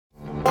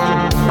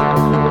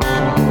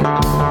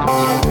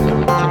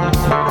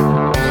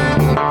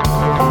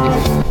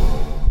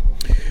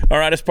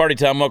right, it's party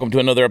time. Welcome to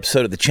another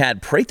episode of the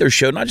Chad Prather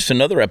Show. Not just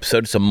another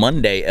episode, it's a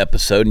Monday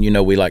episode, and you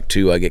know we like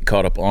to get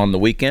caught up on the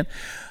weekend.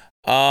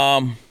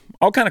 All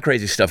kind of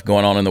crazy stuff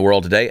going on in the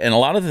world today, and a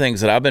lot of the things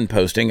that I've been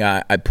posting,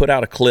 I put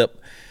out a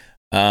clip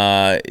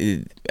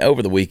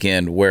over the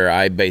weekend where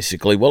I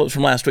basically, well, it was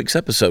from last week's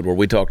episode where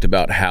we talked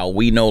about how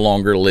we no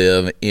longer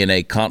live in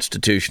a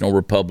constitutional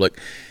republic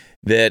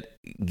that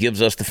gives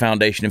us the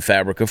foundation and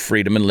fabric of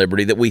freedom and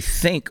liberty that we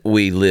think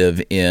we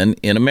live in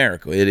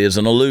America. It is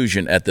an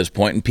illusion at this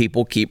point, and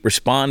people keep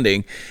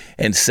responding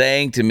and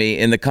saying to me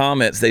in the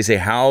comments, they say,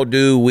 how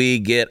do we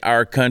get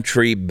our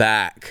country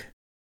back?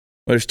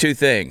 Well, there's two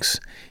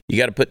things. You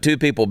got to put two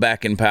people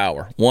back in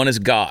power. One is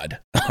God.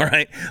 All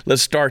right,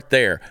 let's start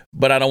there.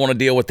 But I don't want to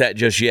deal with that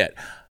just yet.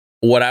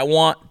 What I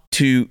want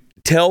to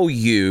tell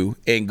you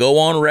and go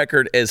on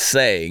record as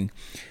saying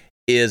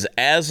is,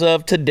 as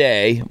of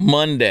today,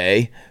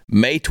 Monday,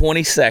 May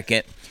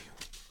 22nd,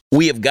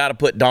 we have got to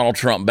put Donald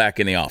Trump back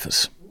in the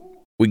office.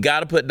 We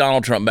got to put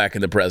Donald Trump back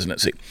in the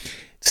presidency.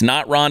 It's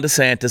not Ron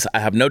DeSantis. I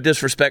have no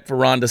disrespect for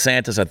Ron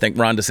DeSantis. I think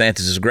Ron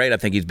DeSantis is great. I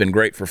think he's been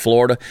great for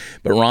Florida.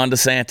 But Ron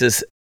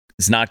DeSantis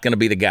is not going to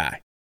be the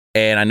guy.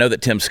 And I know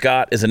that Tim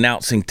Scott is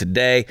announcing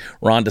today.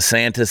 Ron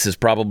DeSantis is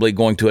probably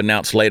going to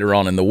announce later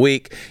on in the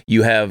week.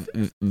 You have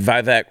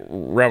Vivek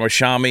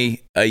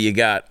Ramaswamy. You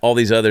got all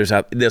these others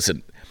out.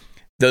 Listen,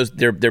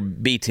 they're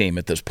B team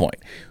at this point.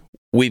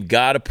 We've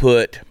got to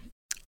put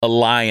a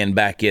lion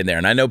back in there.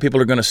 And I know people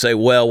are going to say,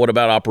 well, what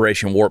about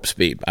Operation Warp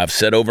Speed? I've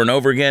said over and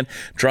over again,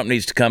 Trump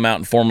needs to come out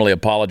and formally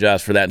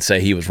apologize for that and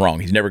say he was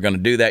wrong. He's never going to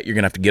do that. You're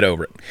going to have to get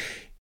over it.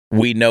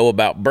 We know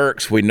about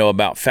Birx. We know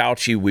about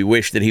Fauci. We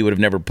wish that he would have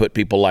never put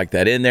people like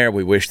that in there.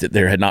 We wish that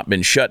there had not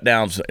been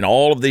shutdowns and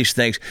all of these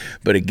things.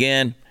 But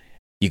again,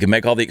 you can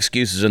make all the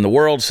excuses in the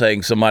world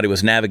saying somebody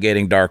was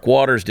navigating dark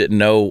waters, didn't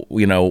know,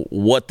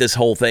 what this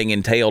whole thing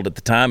entailed at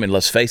the time. And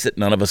let's face it,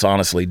 none of us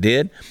honestly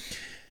did.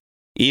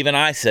 Even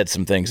I said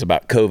some things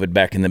about COVID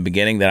back in the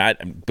beginning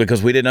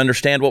because we didn't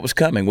understand what was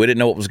coming. We didn't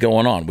know what was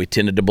going on. We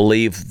tended to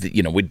believe that,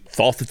 we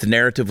thought that the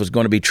narrative was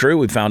going to be true.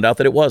 We found out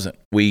that it wasn't.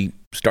 We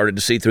started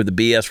to see through the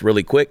BS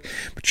really quick.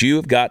 But you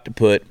have got to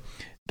put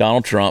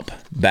Donald Trump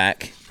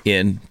back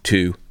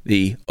into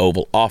the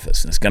Oval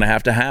Office. And it's going to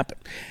have to happen.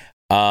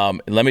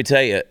 Let me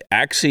tell you,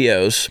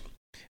 Axios,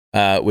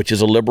 which is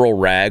a liberal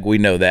rag, we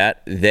know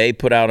that, they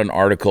put out an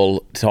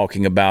article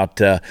talking about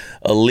a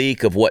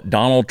leak of what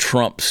Donald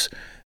Trump's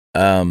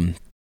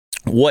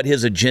what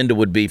his agenda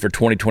would be for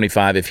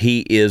 2025 if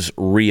he is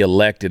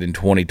reelected in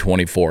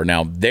 2024.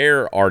 Now,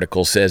 their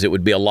article says it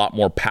would be a lot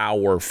more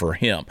power for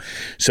him.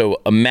 So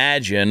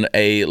imagine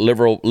a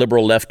liberal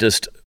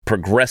leftist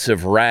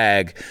progressive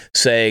rag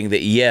saying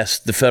that, yes,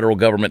 the federal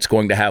government's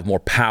going to have more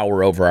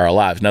power over our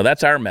lives. Now,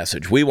 that's our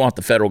message. We want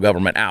the federal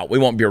government out. We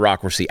want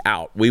bureaucracy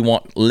out. We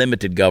want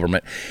limited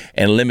government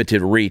and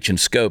limited reach and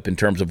scope in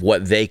terms of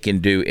what they can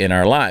do in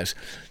our lives.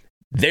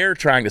 They're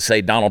trying to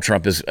say Donald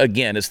Trump is,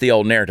 again, it's the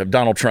old narrative,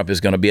 Donald Trump is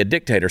going to be a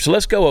dictator. So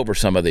let's go over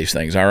some of these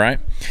things, all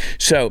right?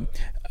 So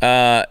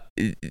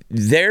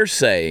they're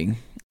saying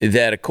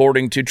that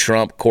according to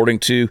Trump, according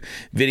to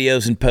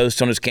videos and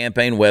posts on his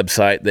campaign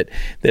website,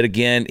 that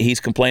again, he's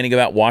complaining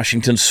about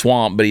Washington's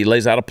swamp, but he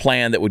lays out a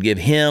plan that would give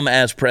him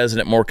as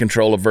president more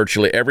control of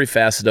virtually every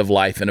facet of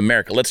life in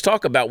America. Let's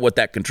talk about what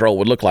that control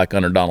would look like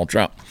under Donald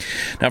Trump.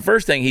 Now,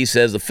 first thing he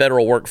says, the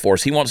federal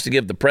workforce. He wants to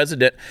give the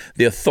president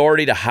the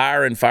authority to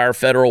hire and fire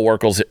federal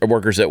workers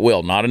at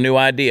will. Not a new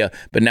idea,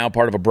 but now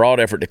part of a broad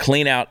effort to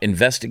clean out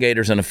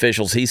investigators and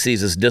officials he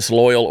sees as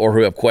disloyal or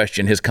who have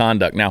questioned his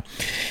conduct. Now,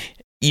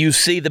 you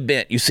see the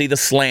bent, you see the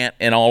slant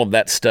and all of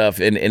that stuff,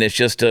 and it's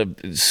just a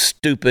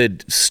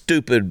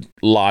stupid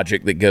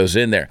logic that goes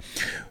in there.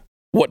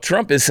 What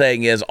Trump is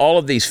saying is all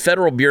of these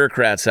federal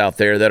bureaucrats out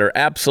there that are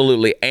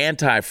absolutely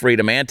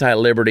anti-freedom,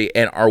 anti-liberty,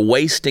 and are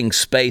wasting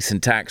space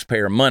and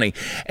taxpayer money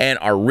and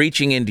are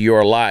reaching into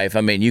your life.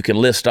 I mean, you can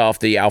list off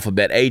the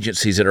alphabet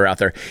agencies that are out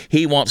there.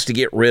 He wants to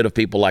get rid of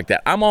people like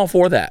that. I'm all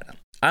for that.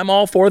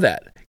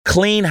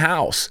 Clean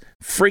house,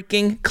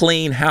 freaking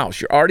clean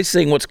house. You're already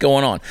seeing what's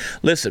going on.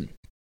 Listen.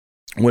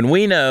 When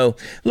we know,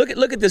 look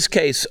at this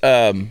case,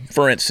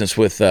 for instance,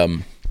 with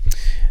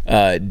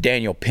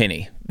Daniel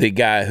Penny, the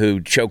guy who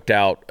choked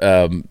out,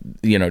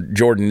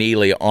 Jordan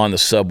Neely on the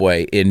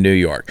subway in New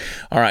York.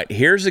 All right,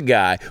 here's a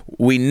guy.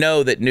 We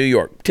know that New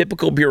York,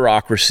 typical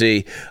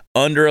bureaucracy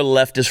under a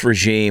leftist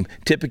regime,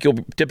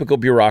 typical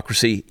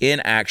bureaucracy in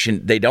action.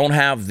 They don't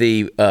have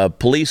the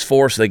police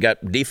force. They got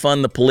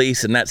defund the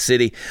police in that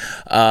city.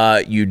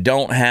 You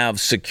don't have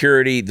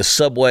security. The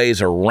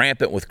subways are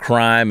rampant with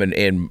crime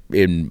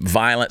and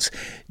violence.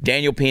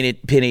 Daniel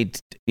Penny,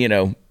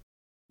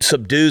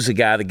 subdues a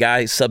guy. The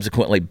guy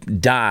subsequently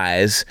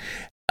dies.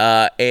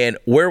 And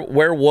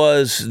where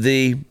was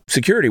the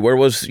security? Where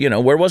was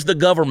the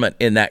government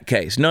in that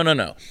case?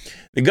 No.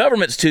 The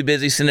government's too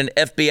busy sending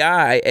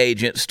FBI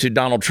agents to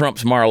Donald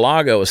Trump's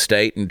Mar-a-Lago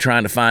estate and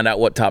trying to find out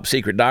what top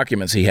secret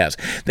documents he has.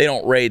 They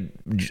don't raid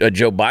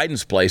Joe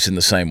Biden's place in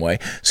the same way.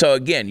 So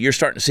again, you're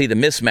starting to see the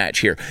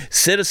mismatch here.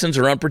 Citizens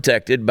are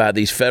unprotected by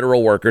these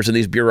federal workers and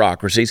these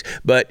bureaucracies,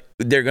 but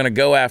they're going to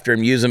go after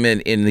him, use them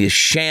in these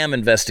sham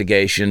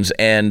investigations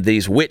and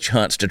these witch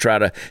hunts to try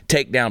to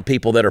take down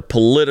people that are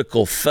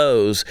political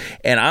foes.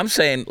 And I'm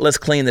saying, let's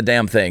clean the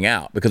damn thing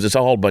out, because it's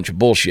a whole bunch of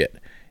bullshit.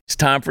 It's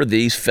time for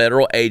these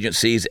federal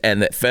agencies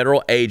and the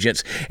federal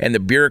agents and the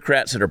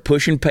bureaucrats that are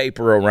pushing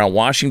paper around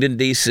Washington,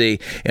 D.C.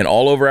 and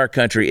all over our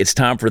country. It's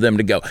time for them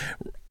to go.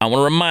 I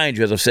want to remind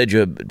you, as I've said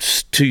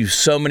to you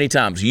so many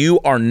times, you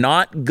are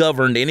not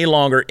governed any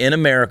longer in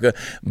America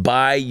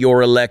by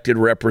your elected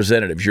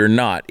representatives. You're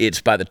not.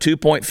 It's by the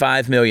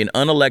 2.5 million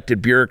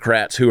unelected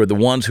bureaucrats who are the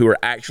ones who are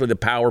actually the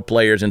power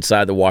players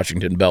inside the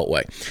Washington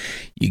Beltway.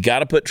 You got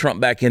to put Trump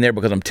back in there,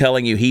 because I'm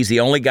telling you, he's the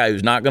only guy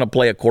who's not going to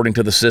play according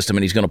to the system,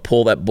 and he's going to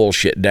pull that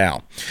bullshit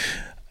down.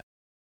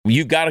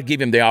 You got to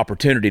give him the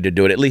opportunity to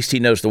do it. At least he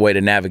knows the way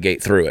to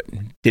navigate through it.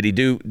 Did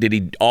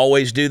he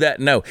always do that?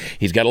 No.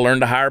 He's got to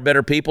learn to hire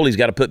better people. He's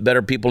got to put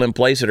better people in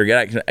place that are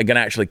going to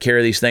actually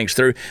carry these things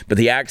through. But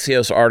the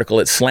Axios article,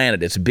 it's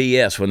slanted. It's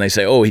BS when they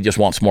say, oh, he just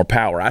wants more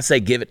power. I say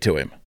give it to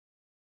him.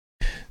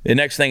 The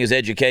next thing is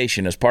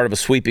education. As part of a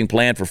sweeping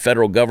plan for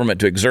federal government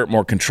to exert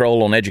more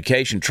control on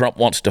education, Trump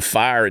wants to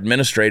fire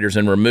administrators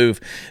and remove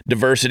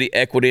diversity,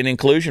 equity, and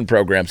inclusion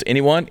programs.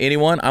 Anyone?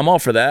 I'm all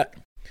for that.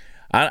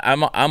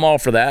 I'm all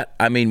for that.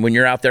 I mean, when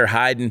you're out there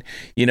hiding,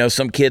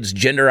 some kid's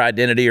gender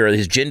identity or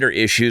his gender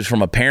issues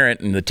from a parent,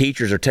 and the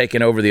teachers are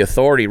taking over the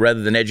authority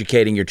rather than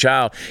educating your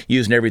child,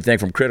 using everything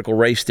from critical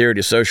race theory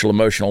to social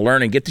emotional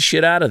learning, get the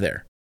shit out of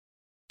there.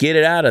 Get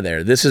it out of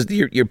there. This is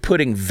you're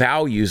putting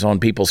values on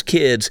people's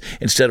kids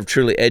instead of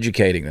truly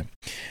educating them.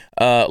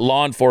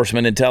 Law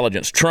enforcement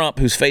intelligence. Trump,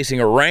 who's facing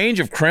a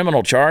range of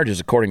criminal charges,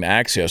 according to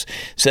Axios,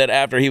 said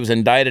after he was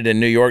indicted in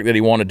New York that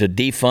he wanted to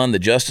defund the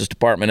Justice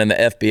Department and the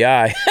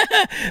FBI.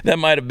 That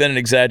might have been an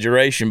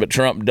exaggeration, but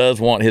Trump does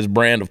want his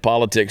brand of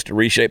politics to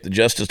reshape the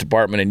Justice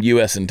Department and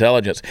U.S.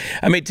 intelligence.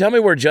 I mean, tell me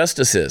where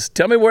justice is.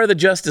 Tell me where the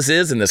justice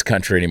is in this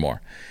country anymore.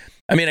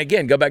 I mean,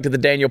 again, go back to the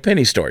Daniel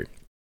Penny story.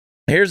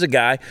 Here's a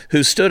guy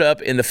who stood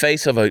up in the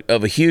face of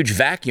a huge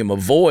vacuum, a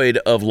void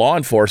of law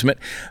enforcement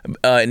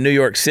in New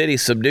York City,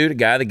 subdued a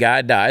guy. The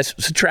guy dies.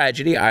 It's a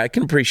tragedy. I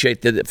can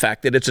appreciate the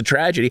fact that it's a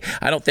tragedy.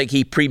 I don't think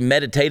he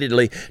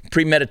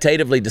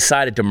premeditatively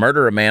decided to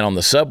murder a man on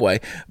the subway.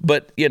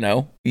 But, you're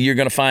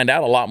going to find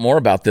out a lot more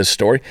about this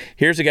story.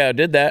 Here's a guy who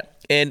did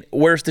that. And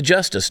where's the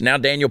justice? Now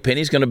Daniel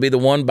Penny's going to be the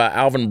one by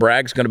Alvin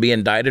Bragg's going to be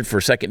indicted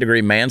for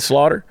second-degree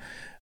manslaughter.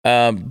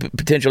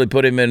 Potentially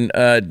put him in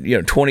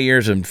 20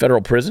 years in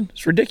federal prison.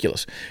 It's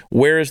ridiculous.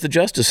 Where is the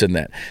justice in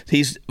that?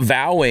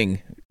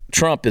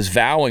 Trump is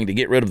vowing to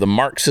get rid of the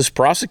Marxist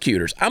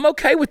prosecutors. I'm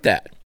okay with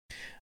that.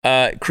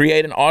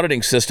 Create an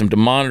auditing system to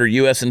monitor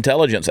U.S.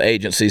 intelligence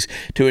agencies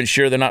to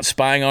ensure they're not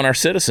spying on our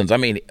citizens. I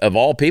mean, of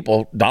all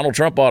people, Donald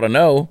Trump ought to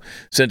know,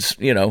 since,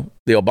 the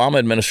Obama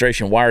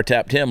administration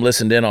wiretapped him,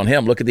 listened in on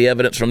him. Look at the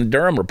evidence from the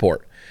Durham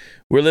report.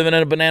 We're living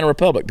in a banana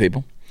republic,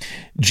 people.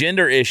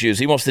 Gender issues.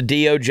 He wants the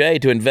DOJ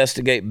to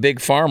investigate big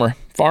pharma,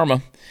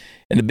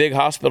 and the big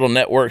hospital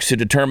networks to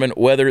determine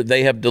whether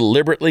they have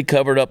deliberately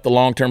covered up the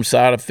long-term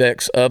side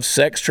effects of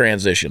sex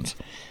transitions.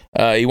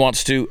 He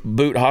wants to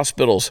boot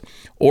hospitals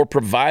or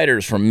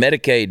providers from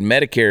Medicaid,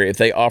 Medicare if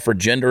they offer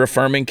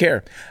gender-affirming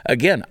care.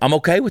 Again, I'm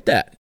okay with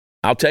that.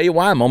 I'll tell you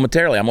why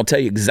momentarily. I'm going to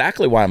tell you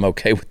exactly why I'm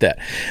okay with that.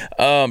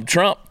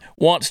 Trump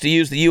wants to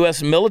use the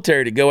U.S.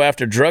 military to go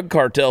after drug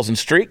cartels and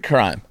street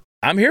crime.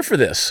 I'm here for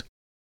this.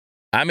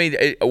 I mean,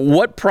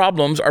 what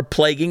problems are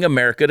plaguing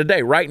America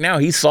today? Right now,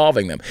 he's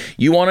solving them.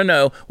 You want to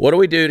know, what do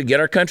we do to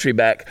get our country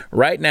back?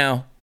 Right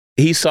now,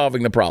 he's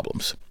solving the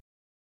problems.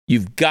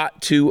 You've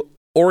got to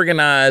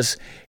organize,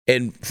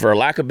 and for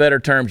lack of better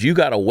terms, you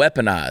got to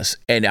weaponize.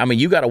 And I mean,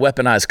 you got to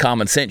weaponize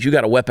common sense. You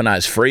got to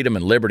weaponize freedom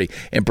and liberty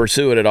and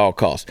pursue it at all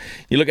costs.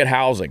 You look at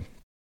housing.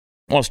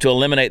 Wants to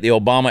eliminate the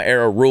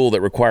Obama-era rule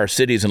that requires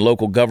cities and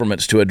local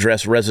governments to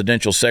address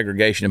residential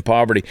segregation and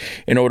poverty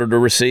in order to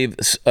receive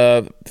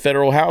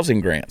federal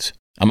housing grants.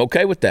 I'm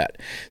okay with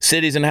that.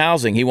 Cities and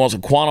housing. He wants a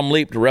quantum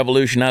leap to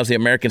revolutionize the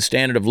American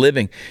standard of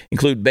living,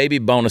 include baby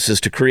bonuses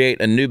to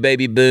create a new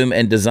baby boom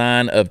and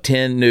design of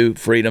 10 new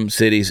freedom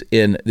cities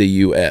in the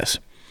U.S.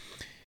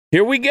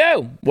 Here we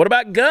go. What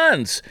about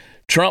guns?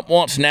 Trump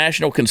wants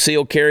national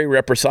concealed carry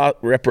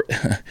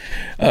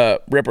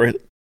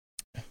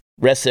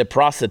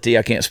reciprocity,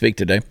 I can't speak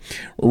today,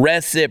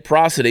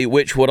 reciprocity,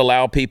 which would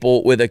allow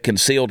people with a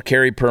concealed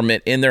carry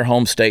permit in their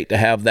home state to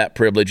have that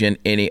privilege in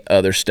any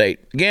other state.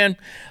 Again,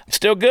 I'm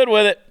still good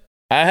with it.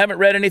 I haven't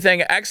read anything.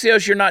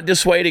 Axios, you're not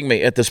dissuading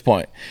me at this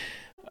point.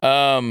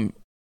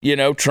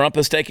 Trump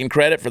has taken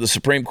credit for the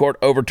Supreme Court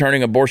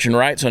overturning abortion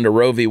rights under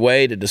Roe v.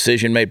 Wade, a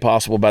decision made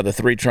possible by the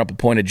 3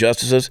 Trump-appointed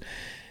justices.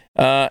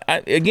 I'm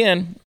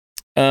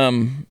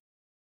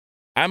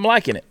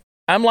liking it.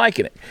 I'm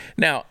liking it.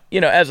 Now,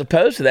 as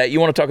opposed to that, you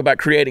want to talk about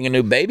creating a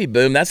new baby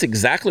boom. That's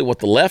exactly what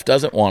the left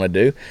doesn't want to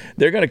do.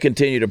 They're going to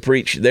continue to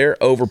preach their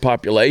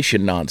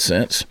overpopulation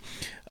nonsense.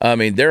 I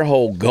mean, their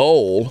whole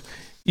goal,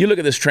 you look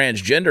at this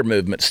transgender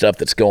movement stuff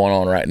that's going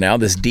on right now,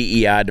 this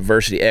DEI,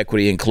 diversity,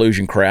 equity,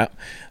 inclusion crap.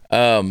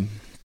 At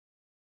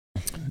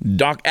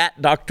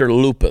Dr.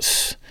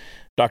 Lupus,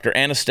 Dr.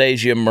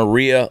 Anastasia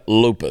Maria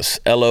Lupus,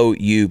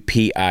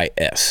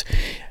 Loupis.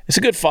 It's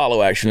a good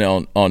follow,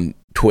 actually, on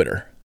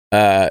Twitter.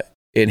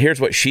 And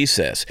here's what she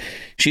says.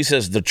 She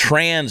says the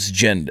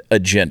transgender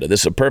agenda.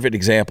 This is a perfect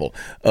example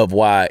of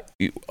why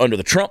under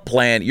the Trump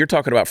plan, you're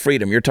talking about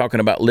freedom. You're talking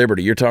about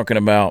liberty. You're talking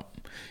about,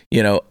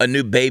 a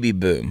new baby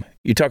boom.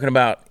 You're talking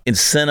about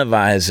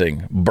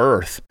incentivizing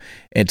birth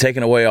and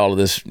taking away all of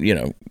this,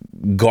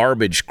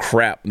 garbage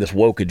crap, this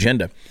woke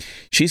agenda.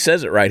 She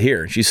says it right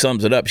here. She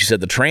sums it up. She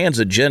said the trans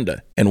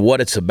agenda and what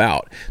it's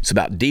about. It's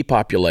about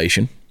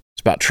depopulation.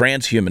 It's about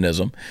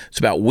transhumanism. It's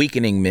about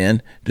weakening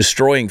men,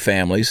 destroying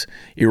families,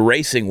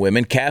 erasing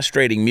women,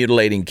 castrating,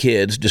 mutilating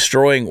kids,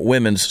 destroying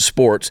women's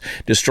sports,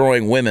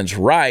 destroying women's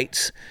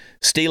rights,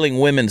 stealing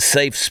women's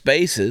safe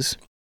spaces,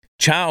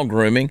 child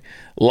grooming,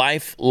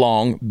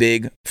 lifelong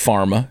big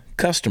pharma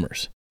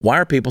customers. Why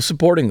are people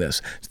supporting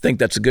this? I think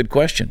that's a good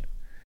question.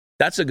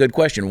 That's a good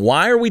question.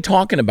 Why are we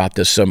talking about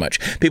this so much?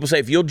 People say,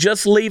 if you'll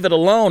just leave it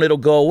alone, it'll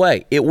go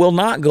away. It will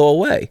not go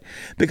away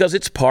because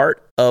it's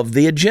part of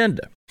the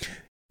agenda.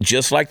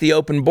 Just like the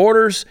open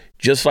borders,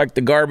 just like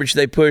the garbage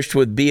they pushed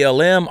with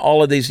BLM,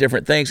 all of these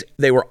different things,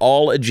 they were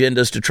all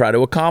agendas to try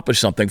to accomplish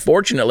something.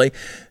 Fortunately,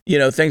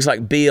 things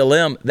like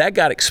BLM, that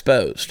got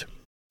exposed.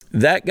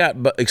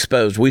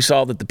 We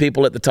saw that the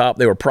people at the top,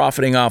 they were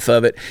profiting off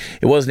of it.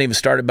 It wasn't even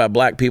started by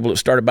black people. It was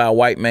started by a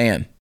white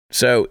man.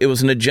 So it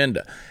was an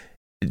agenda.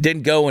 It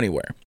didn't go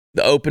anywhere.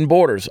 The open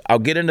borders, I'll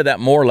get into that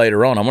more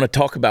later on. I want to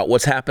talk about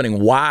what's happening,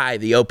 why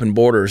the open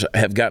borders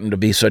have gotten to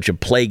be such a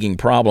plaguing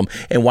problem,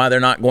 and why they're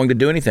not going to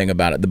do anything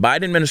about it. The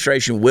Biden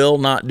administration will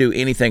not do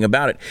anything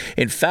about it.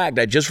 In fact,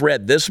 I just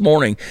read this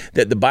morning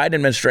that the Biden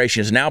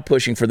administration is now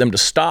pushing for them to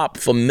stop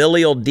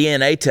familial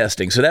DNA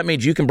testing. So that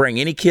means you can bring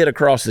any kid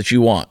across that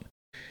you want.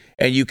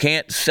 And you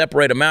can't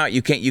separate them out.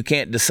 You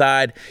can't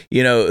decide,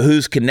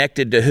 who's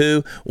connected to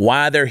who,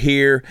 why they're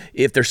here,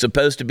 if they're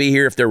supposed to be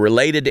here, if they're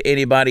related to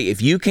anybody.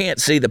 If you can't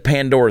see the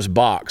Pandora's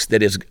box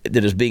that is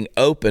being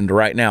opened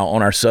right now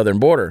on our southern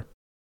border,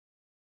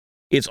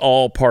 it's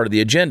all part of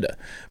the agenda.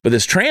 But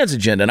this trans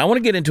agenda, and I want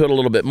to get into it a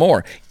little bit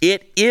more,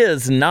 it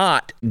is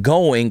not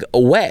going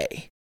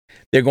away.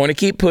 They're going to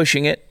keep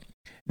pushing it.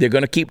 They're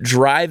going to keep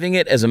driving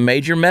it as a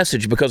major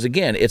message because,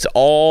 again, it's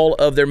all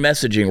of their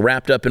messaging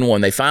wrapped up in one.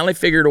 They finally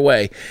figured a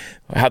way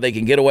how they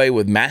can get away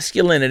with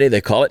masculinity.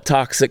 They call it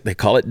toxic. They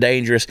call it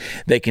dangerous.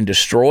 They can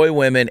destroy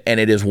women,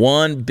 and it is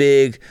one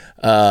big,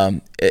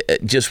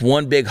 just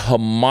one big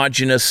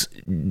homogenous,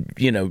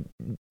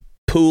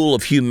 pool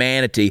of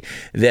humanity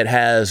that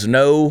has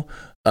no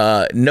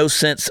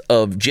sense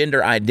of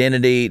gender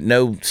identity,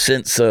 no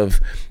sense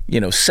of,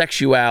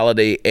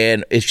 sexuality,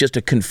 and it's just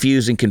a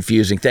confusing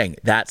thing.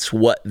 That's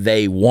what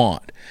they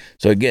want.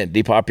 So again,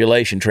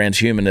 depopulation,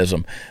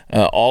 transhumanism,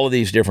 all of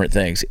these different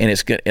things, and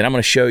I'm going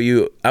to show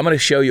you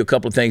a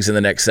couple of things in the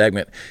next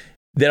segment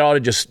that ought to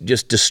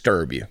just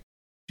disturb you.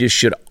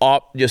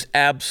 Just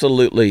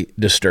absolutely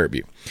disturb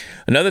you.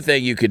 Another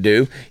thing you could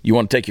do, you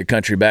want to take your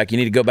country back, you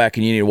need to go back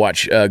and you need to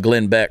watch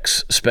Glenn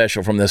Beck's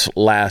special from this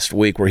last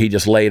week where he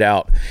just laid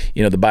out,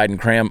 the Biden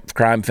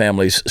crime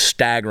family's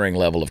staggering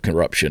level of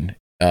corruption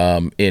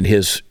in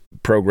his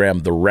program,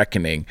 The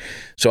Reckoning.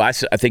 So I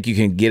think you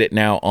can get it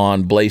now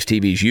on Blaze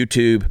TV's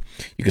YouTube.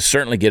 You can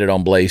certainly get it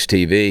on Blaze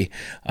TV.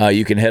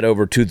 You can head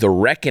over to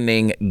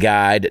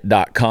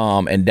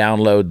thereckoningguide.com and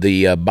download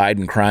the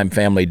Biden crime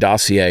family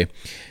dossier.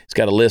 It's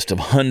got a list of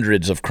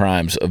hundreds of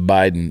crimes of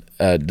Biden,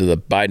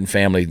 the Biden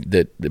family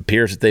that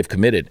appears that they've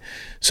committed.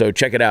 So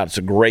check it out. It's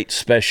a great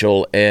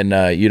special, and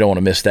you don't want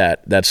to miss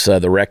that. That's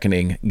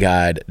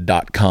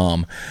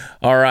thereckoningguide.com.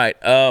 All right.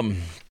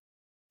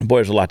 Boy,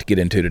 there's a lot to get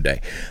into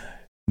today.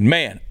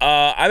 Man,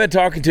 I've been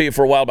talking to you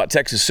for a while about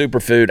Texas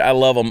Superfood. I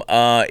love them.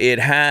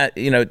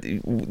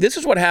 This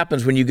is what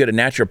happens when you get a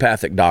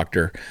naturopathic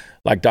doctor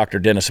like Dr.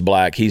 Dennis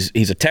Black. He's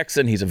a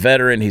Texan. He's a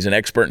veteran. He's an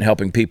expert in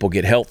helping people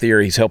get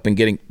healthier. He's helping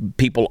getting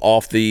people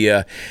off the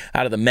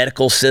out of the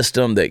medical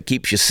system that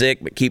keeps you sick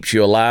but keeps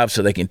you alive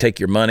so they can take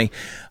your money.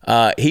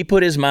 He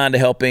put his mind to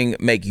helping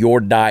make your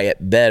diet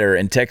better,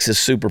 and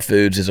Texas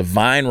Superfoods is a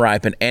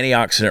vine-ripened,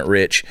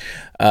 antioxidant-rich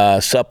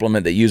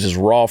supplement that uses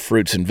raw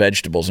fruits and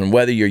vegetables. And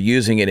whether you're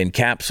using it in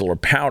capsule or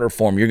powder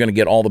form, you're going to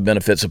get all the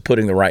benefits of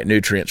putting the right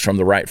nutrients from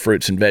the right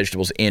fruits and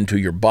vegetables into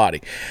your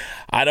body.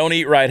 I don't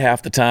eat right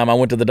half the time. I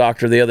went to the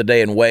doctor the other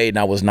day and weighed, and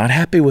I was not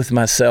happy with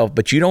myself,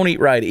 but you don't eat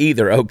right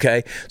either,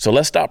 okay? So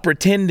let's stop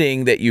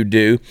pretending that you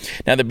do.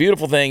 Now, the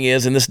beautiful thing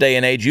is, in this day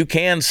and age, you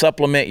can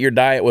supplement your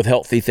diet with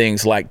healthy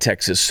things like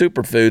Texas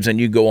Superfoods,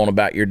 and you go on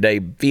about your day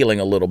feeling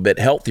a little bit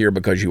healthier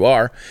because you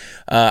are.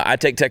 I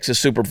take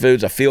Texas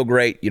Superfoods. I feel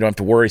great. You don't have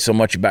to worry so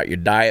much about your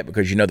diet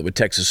because you know that with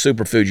Texas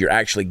Superfoods, you're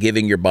actually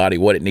giving your body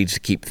what it needs to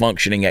keep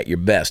functioning at your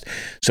best.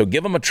 So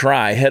give them a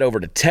try. Head over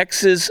to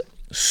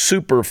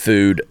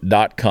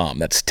TexasSuperfood.com.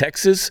 That's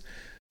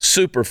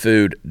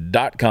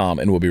TexasSuperfood.com,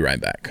 and we'll be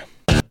right back.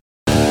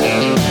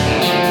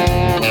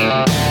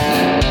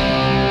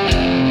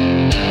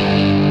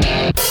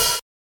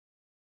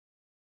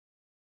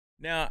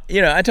 Now,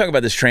 I talk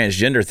about this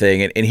transgender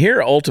thing, and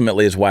here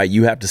ultimately is why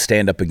you have to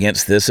stand up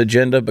against this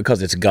agenda,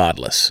 because it's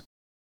godless.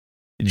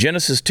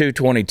 Genesis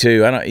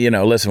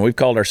 2:22, listen, we've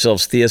called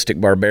ourselves theistic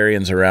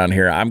barbarians around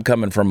here. I'm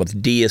coming from a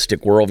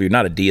deistic worldview,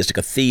 not a deistic,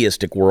 a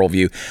theistic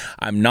worldview.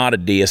 I'm not a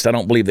deist. I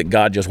don't believe that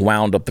God just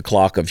wound up the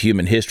clock of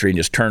human history and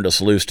just turned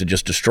us loose to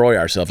just destroy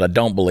ourselves. I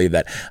don't believe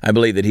that. I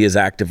believe that he is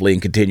actively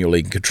and continually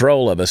in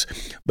control of us.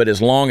 But as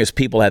long as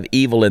people have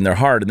evil in their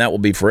heart, and that will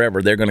be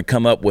forever, they're going to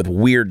come up with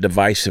weird,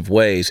 divisive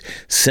ways,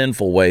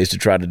 sinful ways to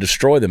try to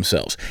destroy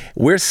themselves.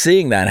 We're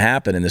seeing that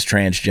happen in this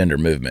transgender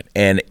movement,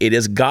 and it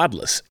is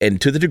godless. And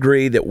to the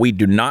degree that we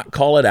do not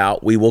call it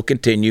out, we will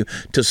continue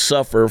to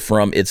suffer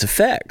from its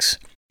effects.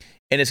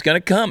 And it's going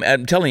to come.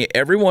 I'm telling you,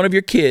 every one of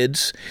your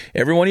kids,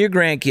 every one of your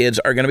grandkids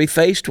are going to be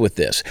faced with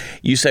this.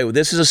 You say, well,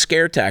 this is a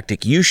scare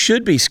tactic. You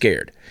should be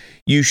scared.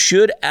 You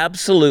should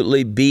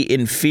absolutely be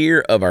in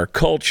fear of our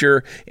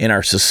culture, in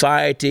our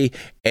society,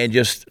 and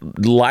just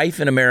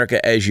life in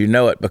America as you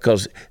know it,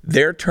 because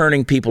they're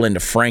turning people into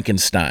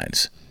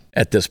Frankensteins.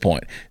 At this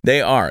point,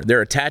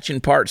 they're attaching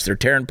parts, they're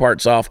tearing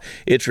parts off.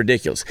 It's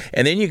ridiculous.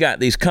 And then you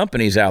got these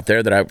companies out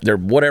there they're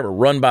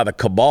run by the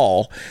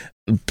cabal.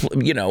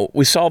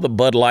 We saw the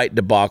Bud Light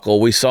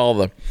debacle.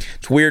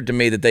 It's weird to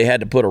me that they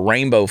had to put a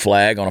rainbow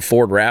flag on a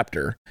Ford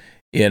Raptor,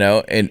 and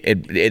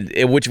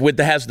which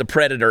has the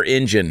Predator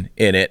engine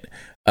in it.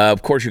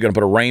 Of course, you're going to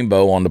put a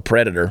rainbow on the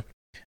Predator.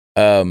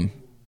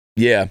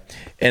 Yeah.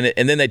 And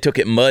then they took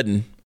it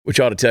mudding, which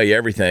ought to tell you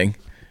everything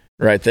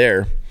right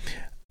there.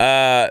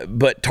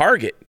 But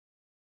Target,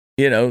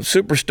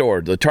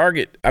 Superstore, the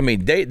Target, I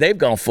mean, they've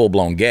gone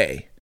full-blown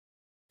gay.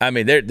 I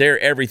mean, they're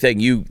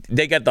everything.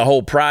 They got the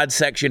whole pride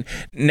section.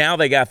 Now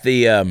they got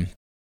the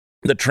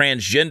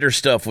transgender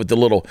stuff with the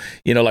little,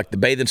 like the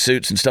bathing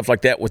suits and stuff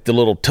like that with the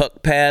little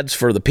tuck pads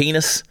for the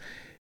penis.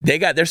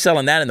 They're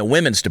selling that in the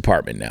women's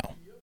department now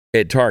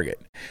at Target.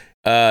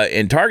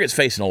 And Target's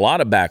facing a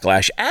lot of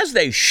backlash, as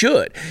they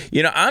should.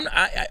 I'm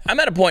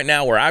at a point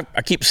now where I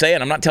keep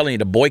saying, I'm not telling you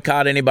to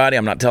boycott anybody.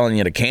 I'm not telling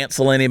you to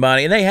cancel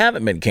anybody. And they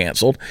haven't been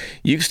canceled.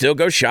 You can still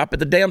go shop at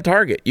the damn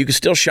Target. You can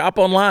still shop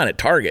online at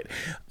Target.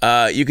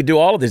 You can do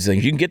all of these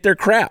things. You can get their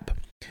crap.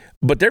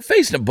 But they're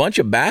facing a bunch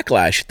of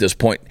backlash at this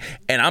point.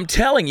 And I'm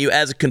telling you,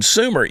 as a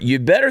consumer, you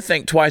better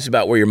think twice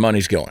about where your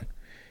money's going.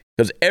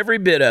 Because every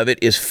bit of it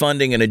is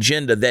funding an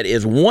agenda that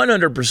is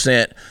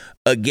 100%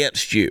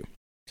 against you.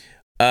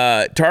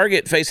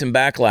 Target facing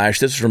backlash.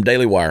 This is from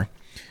Daily Wire.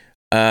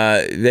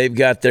 They've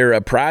got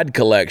their Pride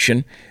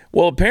collection.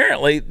 Well,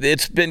 apparently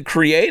it's been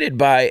created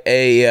by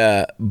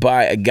a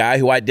guy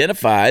who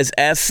identifies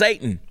as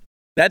Satan.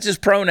 That's his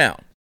pronoun.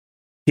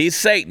 He's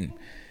Satan.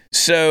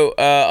 So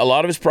a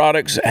lot of his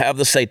products have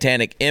the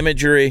satanic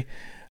imagery.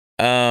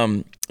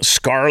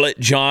 Scarlett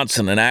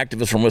Johnson, an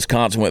activist from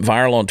Wisconsin, went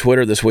viral on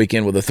Twitter this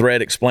weekend with a thread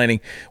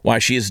explaining why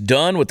she is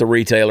done with the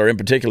retailer. In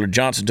particular,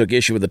 Johnson took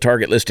issue with the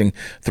Target listing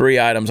 3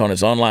 items on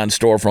its online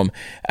store from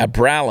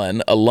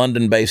Abralin, a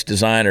London-based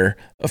designer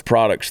of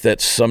products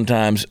that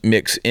sometimes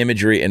mix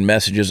imagery and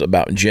messages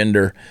about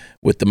gender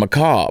with the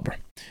macabre.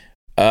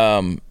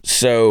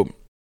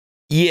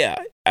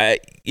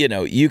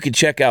 You can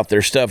check out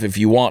their stuff if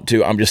you want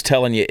to. I'm just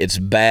telling you, it's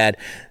bad.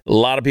 A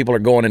lot of people are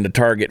going into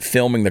Target,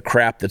 filming the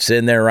crap that's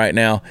in there right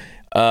now.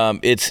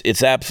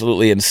 It's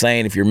absolutely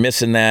insane. If you're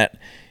missing that,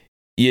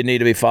 you need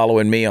to be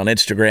following me on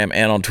Instagram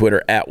and on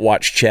Twitter at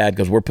WatchChad,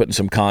 because we're putting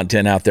some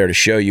content out there to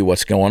show you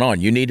what's going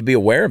on. You need to be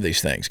aware of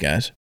these things,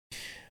 guys.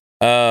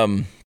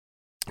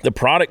 The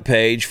product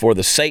page for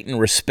the Satan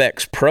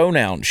Respects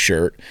Pronouns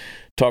shirt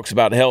talks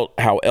about how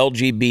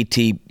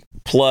LGBT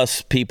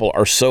plus people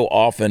are so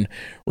often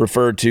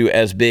referred to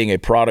as being a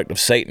product of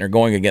Satan or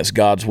going against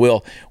God's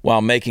will,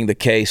 while making the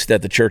case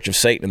that the Church of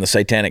Satan and the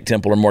Satanic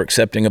Temple are more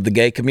accepting of the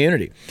gay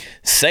community.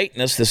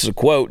 Satanists, this is a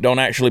quote, don't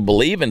actually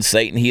believe in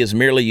Satan. He is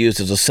merely used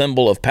as a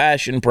symbol of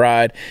passion,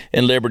 pride,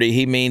 and liberty.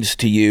 He means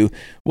to you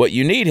what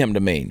you need him to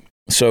mean.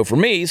 So for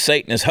me,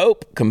 Satan is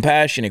hope,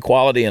 compassion,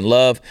 equality, and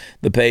love,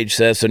 the page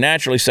says. So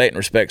naturally, Satan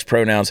respects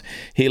pronouns.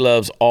 He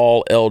loves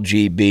all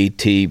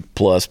LGBT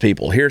plus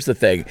people. Here's the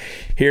thing.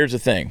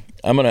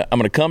 I'm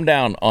gonna come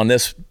down on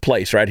this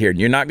place right here. And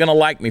you're not gonna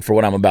like me for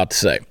what I'm about to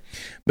say.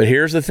 But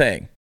here's the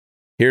thing.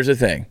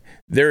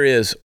 There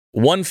is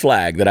one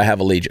flag that I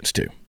have allegiance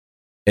to,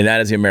 and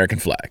that is the American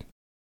flag.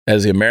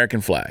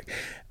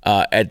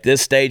 At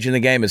this stage in the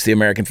game, it's the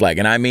American flag.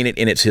 And I mean it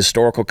in its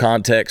historical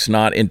context,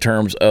 not in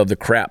terms of the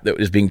crap that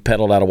is being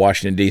peddled out of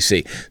Washington, D.C.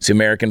 It's the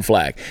American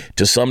flag.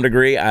 To some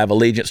degree, I have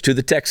allegiance to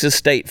the Texas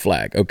state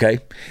flag, okay?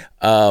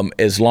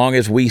 As long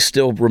as we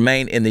still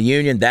remain in the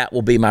Union, that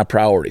will be my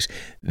priorities.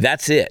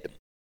 That's it.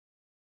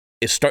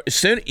 As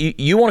soon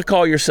you want to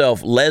call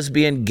yourself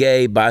lesbian,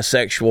 gay,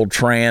 bisexual,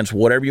 trans,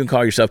 whatever you can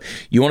call yourself,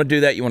 you want to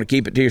do that, you want to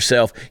keep it to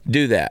yourself,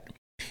 do that.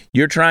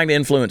 You're trying to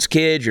influence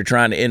kids, you're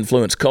trying to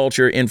influence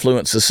culture,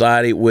 influence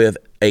society with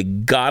a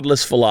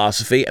godless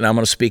philosophy, and I'm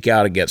going to speak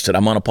out against it.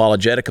 I'm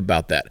unapologetic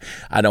about that.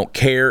 I don't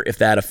care if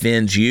that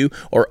offends you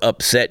or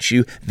upsets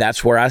you.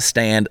 That's where I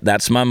stand.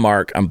 That's my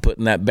mark. I'm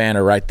putting that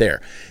banner right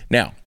there.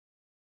 Now,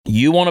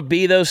 you want to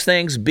be those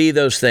things, be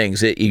those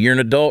things. You're an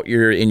adult,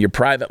 you're in your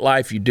private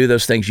life, you do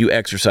those things, you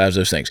exercise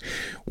those things.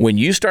 When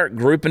you start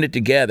grouping it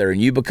together and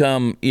you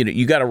become,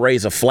 you got to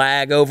raise a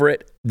flag over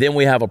it, then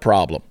we have a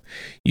problem.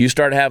 You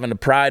start having the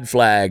pride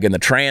flag and the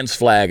trans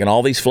flag and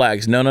all these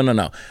flags.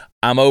 No.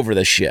 I'm over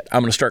this shit. I'm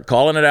going to start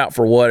calling it out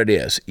for what it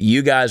is.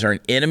 You guys are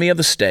an enemy of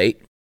the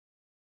state.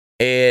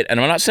 And I'm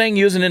not saying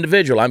you as an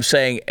individual. I'm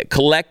saying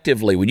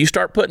collectively, when you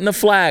start putting the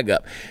flag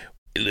up,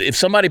 if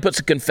somebody puts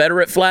a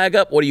Confederate flag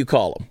up, what do you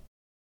call them?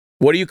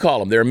 What do you call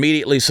them? They're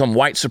immediately some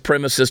white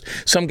supremacist.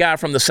 Some guy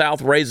from the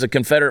South raises a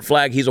Confederate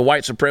flag. He's a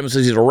white supremacist.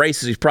 He's a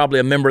racist. He's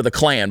probably a member of the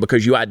Klan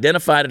because you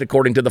identified it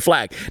according to the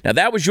flag. Now,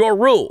 that was your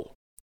rule.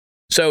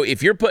 So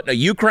if you're putting a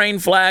Ukraine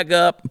flag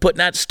up, putting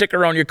that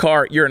sticker on your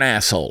car, you're an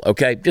asshole,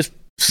 okay? Just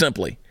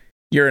simply,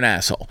 you're an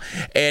asshole.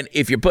 And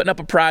if you're putting up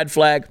a pride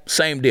flag,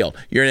 same deal.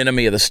 You're an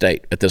enemy of the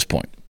state at this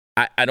point.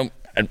 I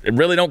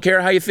really don't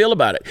care how you feel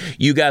about it.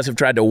 You guys have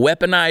tried to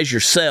weaponize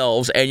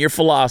yourselves and your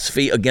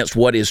philosophy against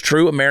what is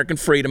true American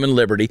freedom and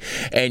liberty,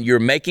 and you're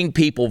making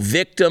people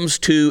victims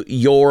to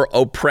your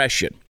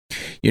oppression.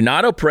 You're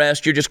not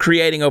oppressed. You're just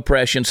creating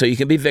oppression so you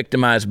can be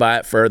victimized by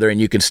it further, and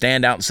you can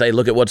stand out and say,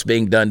 look at what's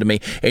being done to me,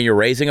 and you're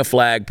raising a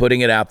flag,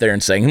 putting it out there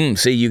and saying,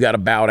 see, you got to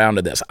bow down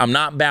to this. I'm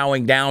not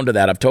bowing down to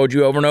that. I've told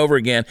you over and over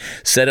again,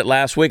 said it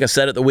last week, I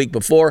said it the week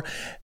before.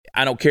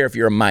 I don't care if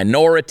you're a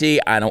minority.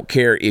 I don't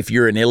care if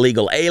you're an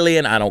illegal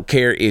alien. I don't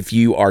care if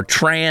you are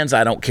trans.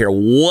 I don't care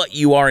what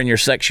you are in your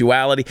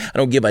sexuality. I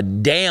don't give a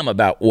damn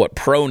about what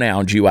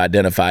pronouns you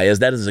identify as.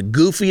 That is the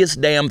goofiest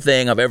damn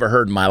thing I've ever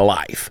heard in my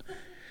life.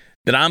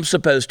 That I'm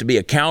supposed to be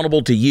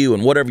accountable to you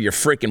and whatever your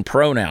freaking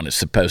pronoun is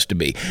supposed to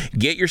be.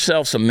 Get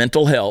yourself some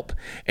mental help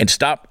and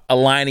stop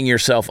aligning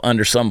yourself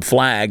under some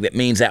flag that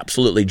means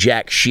absolutely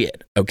jack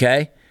shit,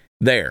 okay?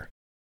 There.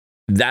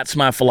 That's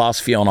my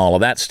philosophy on all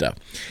of that stuff.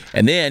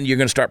 And then you're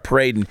going to start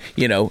parading,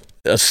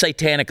 a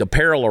satanic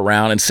apparel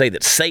around and say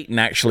that Satan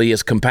actually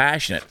is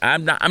compassionate.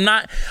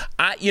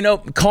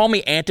 Call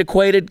me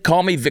antiquated,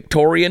 call me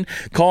Victorian,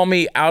 call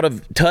me out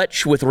of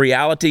touch with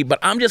reality, but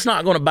I'm just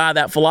not going to buy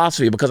that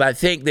philosophy because I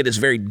think that it's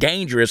very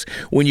dangerous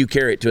when you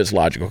carry it to its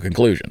logical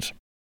conclusions.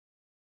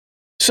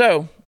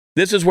 So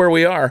this is where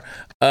we are.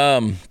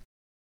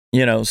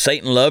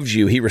 Satan loves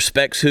you. He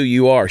respects who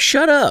you are.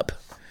 Shut up.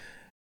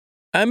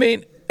 I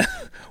mean,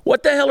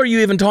 what the hell are you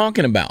even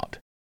talking about?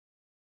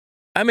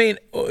 I mean,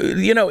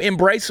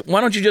 embrace,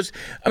 why don't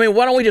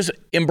we just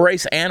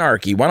embrace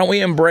anarchy? Why don't we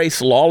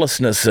embrace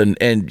lawlessness and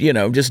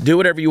just do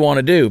whatever you want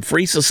to do?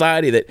 Free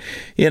society that,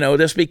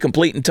 just be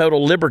complete and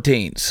total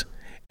libertines.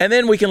 And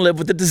then we can live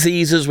with the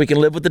diseases. We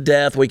can live with the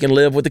death. We can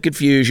live with the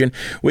confusion.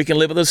 We can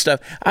live with this stuff.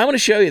 I want to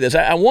show you this.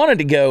 I wanted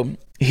to go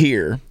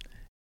here.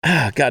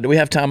 God, do we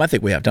have time? I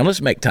think we have time.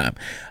 Let's make time.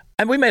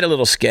 And we made a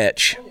little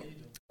sketch.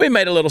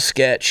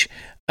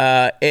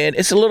 And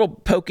it's a little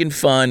poking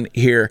fun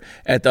here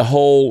at the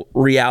whole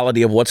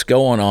reality of what's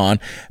going on.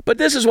 But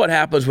this is what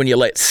happens when you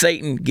let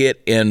Satan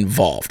get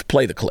involved.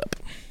 Play the clip.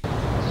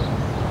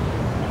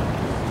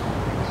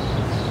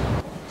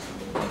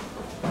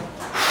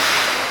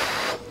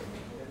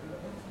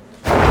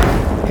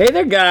 Hey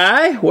there,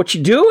 guy. What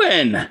you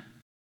doing?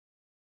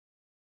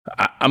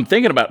 I'm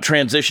thinking about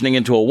transitioning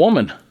into a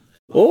woman.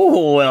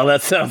 Oh, well,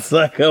 that sounds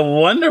like a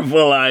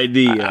wonderful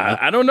idea.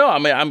 I don't know. I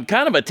mean, I'm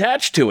kind of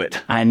attached to it.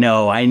 I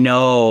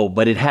know,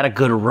 but it had a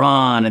good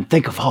run, and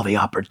think of all the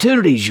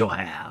opportunities you'll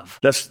have.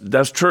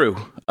 That's true.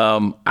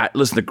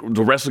 Listen,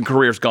 the wrestling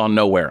career's gone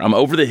nowhere. I'm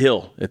over the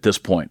hill at this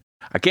point.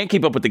 I can't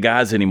keep up with the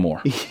guys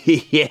anymore.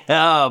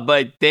 Yeah,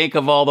 but think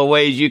of all the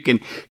ways you can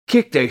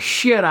kick the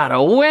shit out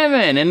of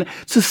women, and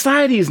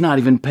society's not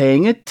even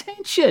paying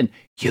attention.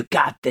 You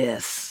got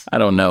this. I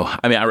don't know.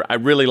 I mean, I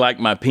really like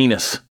my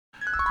penis.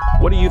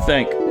 What do you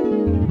think?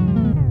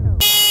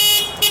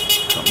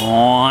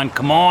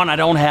 Come on, I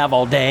don't have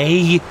all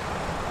day.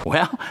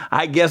 Well,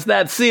 I guess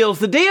that seals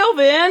the deal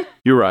then.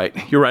 You're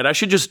right. I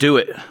should just do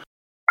it.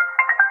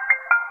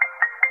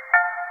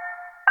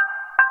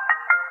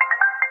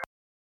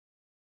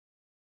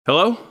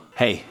 Hello?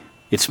 Hey,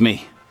 it's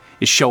me.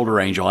 It's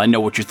Shoulder Angel. I know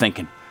what you're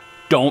thinking.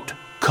 Don't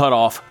cut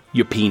off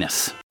your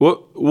penis.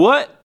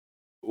 What?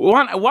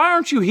 Why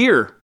aren't you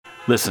here?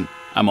 Listen,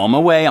 I'm on my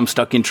way. I'm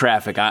stuck in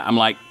traffic. I'm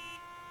like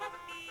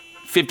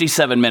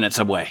 57 minutes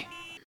away.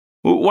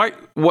 Why?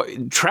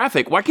 What?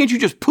 Traffic? Why can't you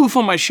just poof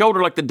on my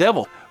shoulder like the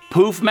devil?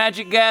 Poof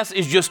magic gas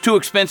is just too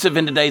expensive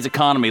in today's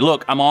economy.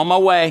 Look, I'm on my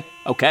way,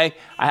 okay?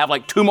 I have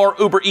like 2 more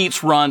Uber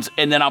Eats runs,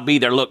 and then I'll be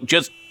there. Look,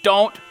 just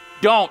don't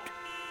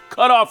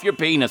cut off your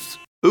penis.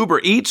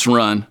 Uber Eats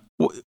run?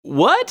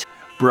 What?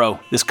 Bro,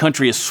 this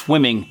country is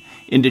swimming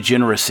in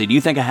degeneracy. Do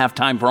you think I have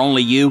time for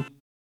only you?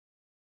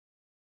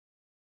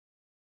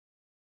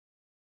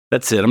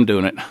 That's it. I'm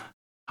doing it.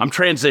 I'm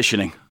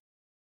transitioning.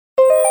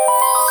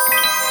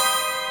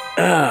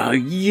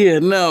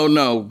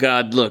 No,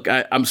 God, look,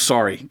 I'm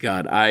sorry,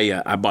 God,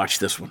 I botched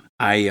this one.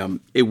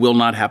 It will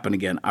not happen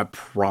again. I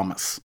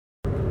promise.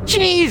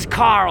 Jeez,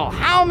 Carl,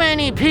 how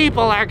many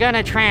people are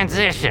gonna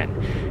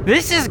transition?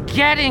 This is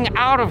getting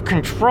out of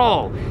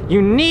control.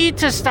 You need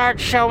to start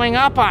showing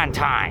up on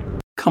time.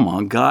 Come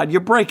on, God,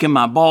 you're breaking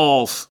my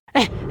balls.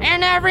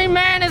 And every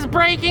man is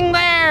breaking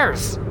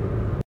theirs.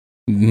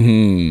 There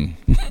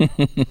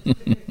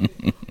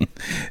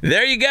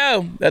you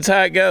go. That's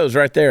how it goes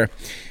right there.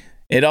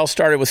 It all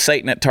started with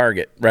Satan at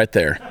Target right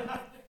there.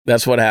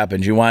 That's what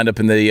happens. You wind up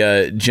in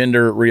the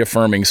gender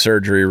reaffirming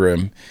surgery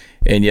room.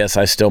 And yes,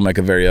 I still make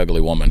a very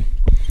ugly woman.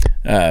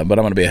 But I'm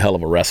going to be a hell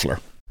of a wrestler,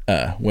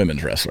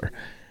 women's wrestler.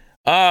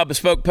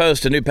 Bespoke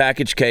Post, a new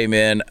package came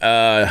in.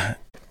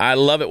 I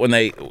love it when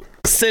they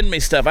send me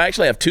stuff. I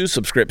actually have 2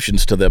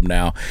 subscriptions to them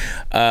now.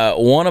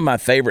 One of my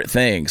favorite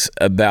things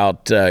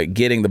about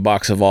getting the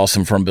Box of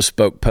Awesome from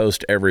Bespoke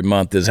Post every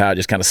month is how it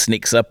just kind of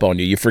sneaks up on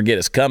you. You forget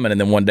it's coming, and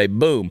then one day,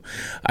 boom!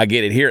 I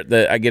get it here at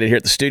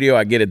the studio.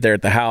 I get it there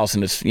at the house,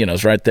 and it's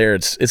right there.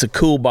 It's a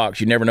cool box.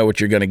 You never know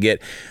what you're going to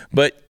get,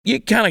 but you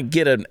kind of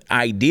get an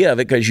idea of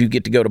it because you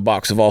get to go to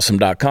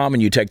boxofawesome.com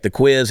and you take the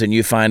quiz and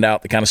you find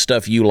out the kind of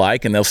stuff you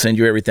like, and they'll send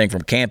you everything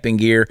from camping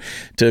gear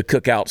to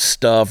cookout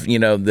stuff,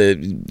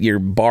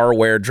 your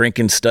barware,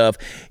 drinking stuff.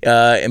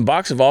 And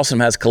Box of Awesome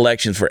has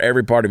collections for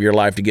every part of your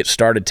life to get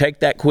started.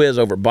 Take that quiz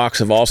over at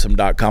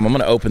boxofawesome.com. I'm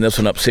going to open this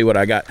one up, see what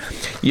I got.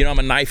 I'm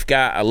a knife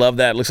guy. I love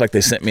that. It looks like they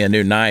sent me a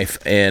new knife,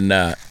 and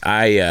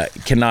I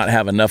cannot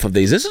have enough of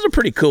these. This is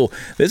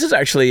this is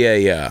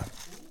actually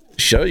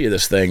show you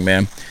this thing,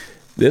 man.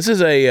 This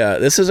is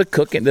a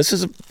cooking.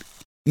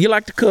 You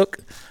like to cook?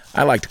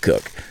 I like to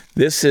cook.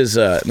 This is,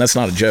 that's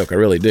not a joke. I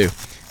really do.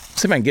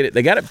 See if I can get it.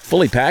 They got it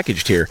fully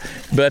packaged here,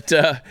 but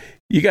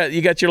you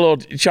got your little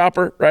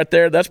chopper right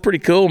there. That's pretty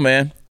cool,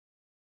 man.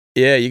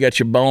 Yeah, you got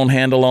your bone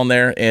handle on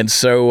there, and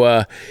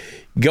so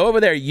go over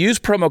there. Use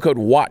promo code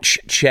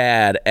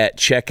WatchChad at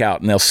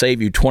checkout, and they'll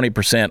save you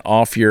 20%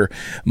 off your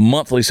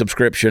monthly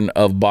subscription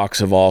of Box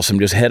of Awesome.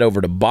 Just head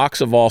over to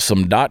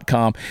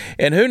boxofawesome.com,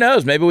 and who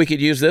knows, maybe we could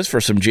use this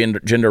for some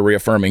gender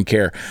reaffirming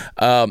care.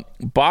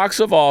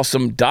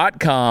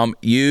 Boxofawesome.com.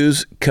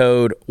 Use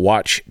code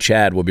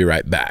WatchChad. We'll be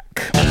right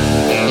back.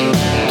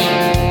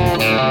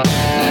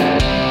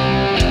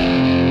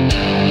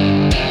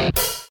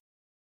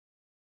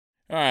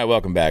 All right,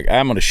 welcome back.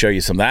 I'm going to show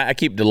you something. I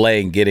keep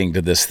delaying getting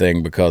to this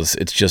thing because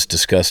it's just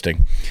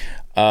disgusting.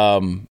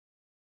 You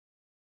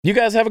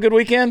guys have a good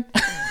weekend?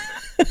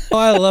 Oh,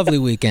 I had a lovely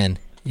weekend,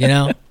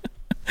 I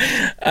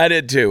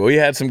did too. We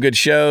had some good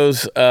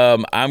shows.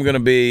 I'm going to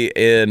be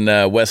in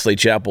Wesley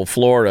Chapel,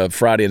 Florida,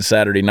 Friday and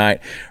Saturday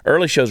night.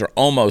 Early shows are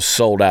almost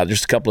sold out.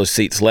 Just a couple of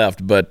seats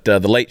left, but the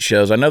late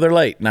shows, I know they're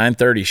late,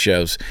 9:30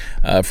 shows,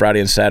 Friday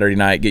and Saturday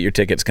night. Get your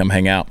tickets, come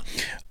hang out.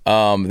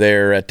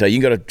 They're at,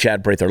 you can go to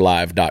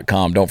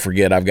chadpratherlive.com. Don't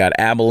forget, I've got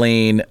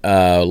Abilene,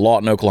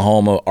 Lawton,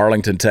 Oklahoma,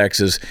 Arlington,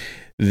 Texas.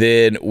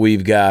 Then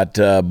we've got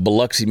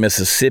Biloxi,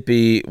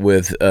 Mississippi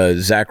with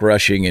Zach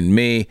Rushing and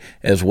me,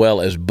 as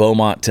well as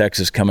Beaumont,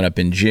 Texas coming up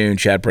in June,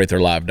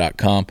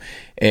 chadpratherlive.com.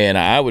 And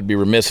I would be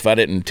remiss if I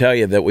didn't tell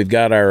you that we've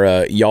got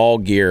our y'all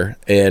gear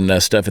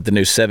and stuff at the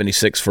new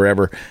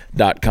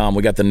 76forever.com.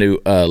 We got the new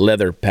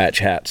leather patch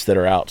hats that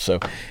are out. So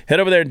head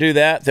over there and do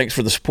that. Thanks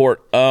for the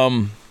support.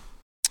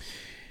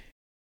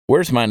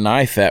 Where's my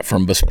knife at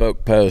from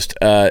Bespoke Post?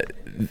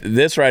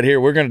 This right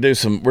here, we're gonna do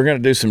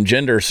some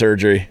gender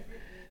surgery.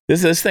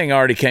 This thing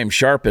already came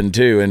sharpened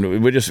too,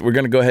 and we're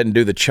gonna go ahead and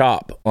do the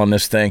chop on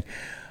this thing.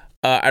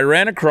 I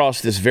ran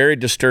across this very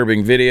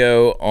disturbing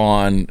video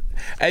on.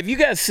 Have you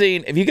guys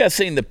seen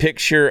the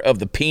picture of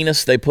the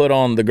penis they put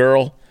on the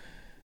girl?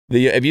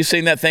 Have you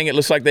seen that thing? It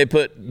looks like they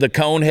put the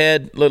cone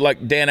head, look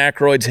like Dan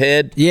Aykroyd's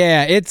head.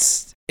 Yeah,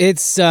 it's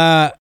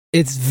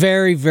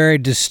very, very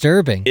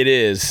disturbing. It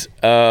is.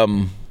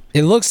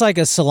 It looks like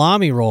a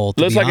salami roll.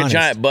 Looks like a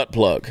giant butt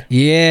plug.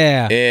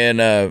 Yeah. And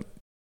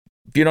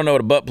if you don't know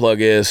what a butt plug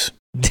is,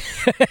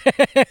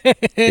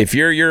 if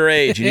you're your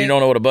age and you don't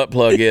know what a butt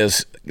plug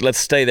is, let's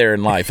stay there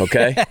in life,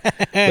 okay?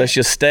 Let's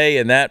just stay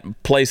in that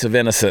place of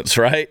innocence,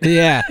 right?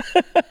 Yeah.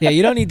 Yeah,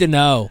 you don't need to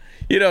know.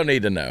 You don't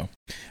need to know.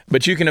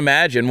 But you can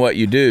imagine what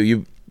you do.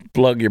 You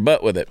plug your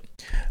butt with it.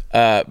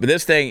 But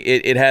this thing,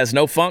 it has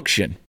no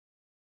function.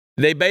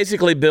 They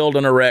basically build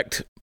an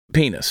erect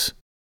penis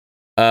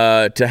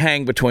to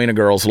hang between a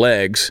girl's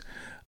legs.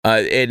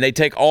 And they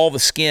take all the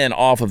skin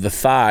off of the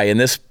thigh. In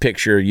this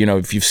picture,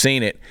 if you've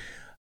seen it,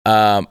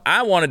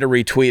 I wanted to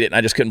retweet it, and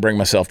I just couldn't bring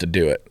myself to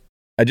do it.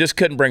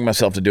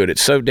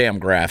 It's so damn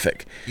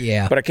graphic.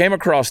 Yeah. But I came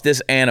across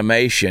this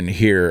animation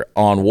here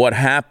on what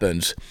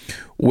happens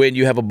when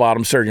you have a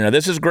bottom surgery. Now,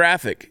 this is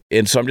graphic,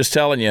 and so I'm just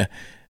telling you,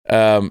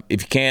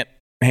 if you can't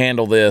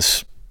handle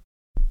this,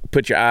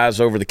 put your eyes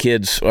over the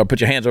kids, or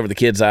put your hands over the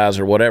kids' eyes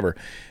or whatever.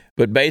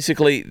 But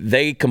basically,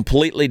 they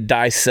completely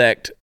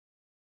dissect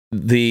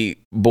the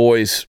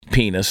boy's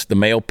penis, the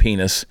male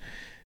penis,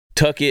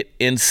 tuck it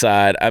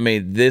inside. I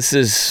mean, this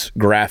is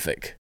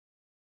graphic.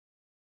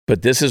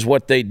 But this is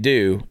what they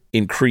do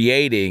in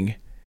creating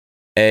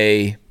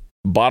a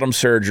bottom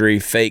surgery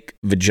fake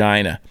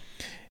vagina.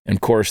 And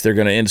of course, they're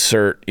going to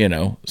insert,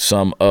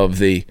 some of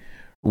the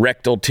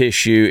rectal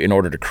tissue in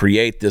order to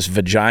create this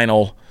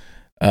vaginal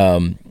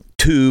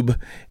tube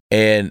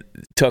and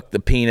tuck the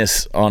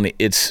penis on it.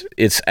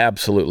 It's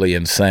absolutely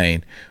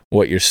insane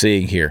what you're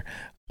seeing here.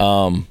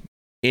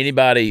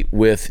 Anybody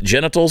with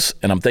genitals,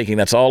 and I'm thinking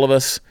that's all of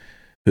us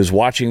who's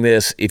watching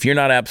this, if you're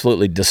not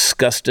absolutely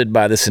disgusted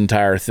by this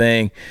entire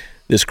thing,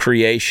 this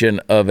creation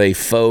of a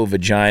faux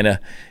vagina,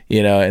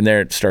 and there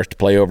it starts to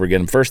play over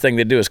again. First thing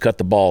they do is cut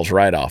the balls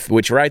right off,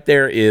 which right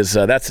there is,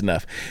 that's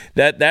enough.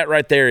 That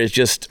right there is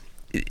just,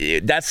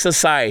 that's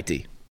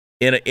society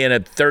in a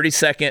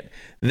 30-second,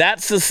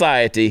 that's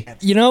society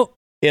in a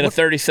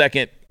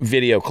 30-second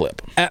video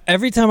clip.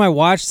 Every time I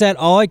watch that,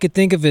 all I could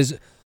think of is,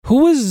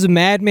 who was the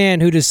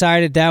madman who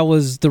decided that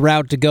was the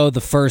route to go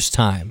the first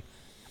time?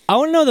 I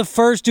want to know the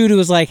first dude who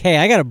was like, hey,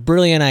 I got a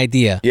brilliant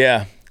idea.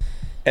 Yeah.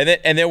 And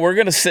then we're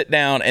going to sit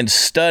down and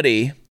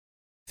study.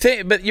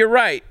 But you're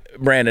right,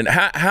 Brandon.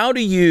 How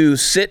do you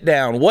sit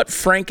down? What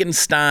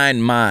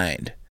Frankenstein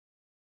mind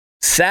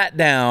sat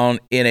down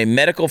in a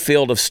medical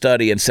field of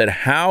study and said,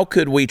 how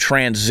could we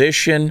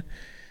transition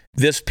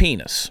this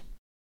penis,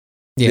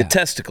 the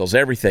testicles,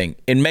 everything,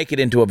 and make it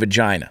into a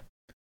vagina?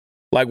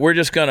 Like, we're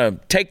just going to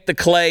take the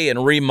clay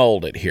and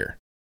remold it here.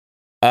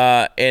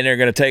 And they're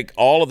going to take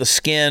all of the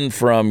skin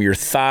from your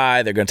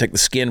thigh. They're going to take the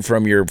skin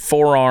from your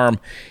forearm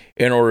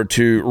in order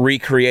to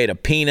recreate a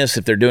penis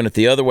if they're doing it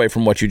the other way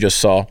from what you just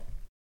saw.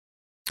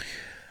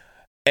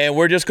 And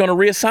we're just going to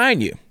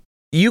reassign you.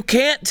 You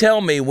can't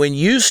tell me when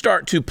you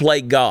start to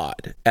play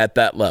God at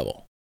that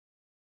level,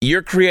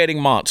 you're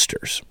creating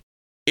monsters.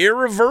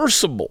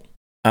 Irreversible,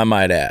 I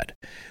might add.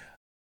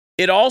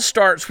 It all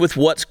starts with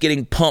what's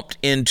getting pumped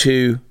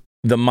into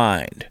the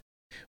mind.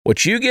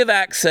 What you give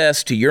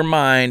access to your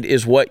mind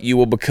is what you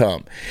will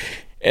become.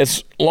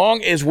 As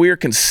long as we're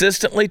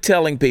consistently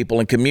telling people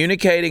and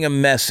communicating a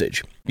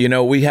message,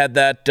 we had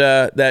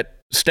that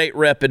state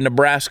rep in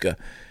Nebraska.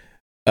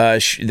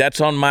 That's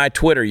on my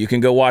Twitter. You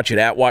can go watch it,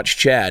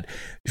 @WatchChad,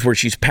 where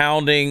she's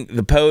pounding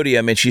the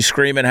podium and she's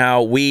screaming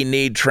how we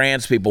need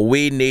trans people.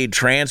 We need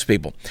trans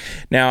people.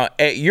 Now,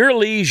 at your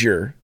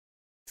leisure,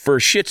 for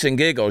shits and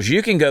giggles,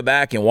 you can go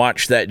back and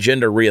watch that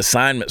gender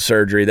reassignment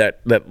surgery,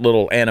 that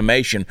little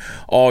animation,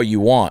 all you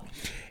want.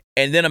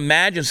 And then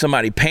imagine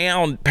somebody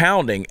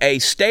pounding a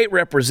state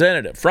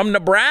representative from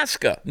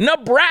Nebraska,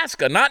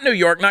 not New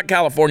York, not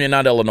California,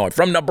 not Illinois,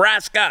 from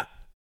Nebraska,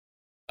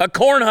 a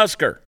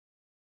Cornhusker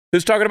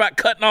who's talking about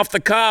cutting off the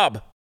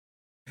cob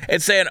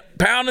and saying,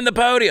 pounding the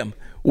podium,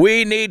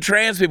 we need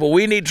trans people,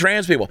 we need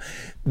trans people.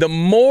 The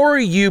more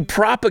you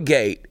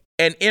propagate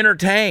and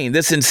entertain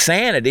this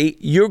insanity,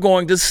 you're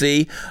going to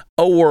see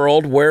a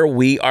world where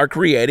we are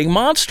creating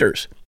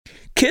monsters.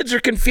 Kids are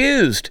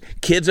confused.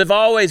 Kids have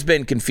always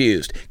been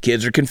confused.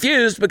 Kids are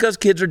confused because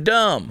kids are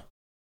dumb.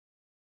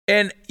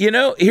 And,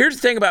 here's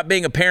the thing about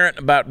being a parent,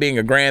 about being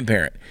a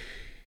grandparent.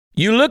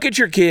 You look at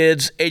your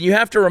kids and you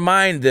have to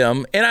remind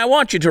them, and I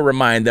want you to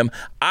remind them,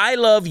 I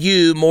love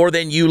you more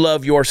than you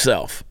love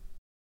yourself.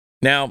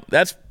 Now,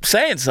 that's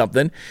saying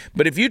something,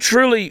 but if you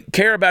truly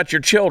care about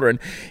your children,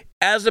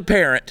 as a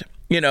parent,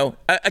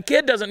 a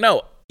kid doesn't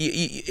know.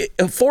 A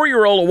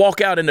 4-year-old will walk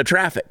out into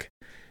traffic.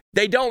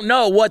 They don't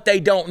know what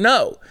they don't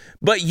know.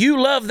 But you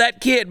love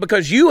that kid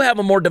because you have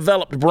a more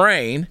developed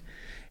brain,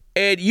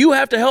 and you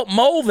have to help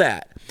mold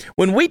that.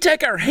 When we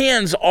take our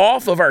hands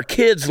off of our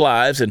kids'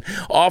 lives and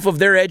off of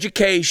their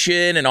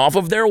education and off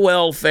of their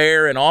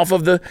welfare and off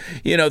of the,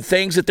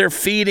 things that they're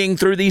feeding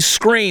through these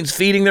screens,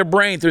 feeding their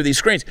brain through these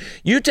screens,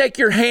 you take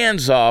your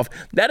hands off,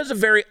 that is a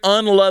very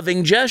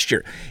unloving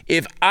gesture.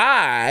 If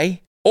I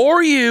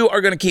or you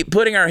are going to keep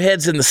putting our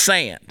heads in the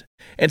sand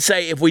and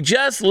say, if we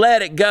just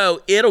let it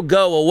go, it'll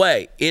go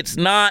away. It's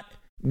not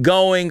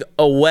going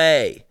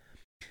away.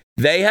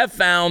 They have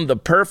found the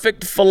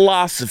perfect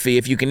philosophy,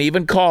 if you can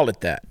even call it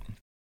that.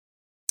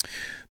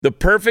 The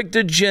perfect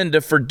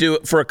agenda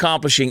for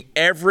accomplishing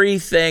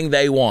everything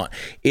they want.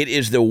 It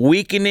is the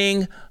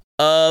weakening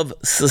of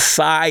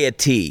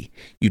society.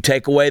 You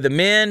take away the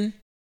men.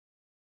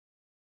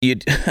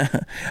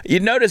 You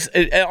notice,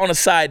 on a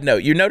side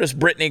note, you notice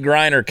Brittany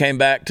Griner came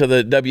back to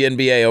the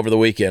WNBA over the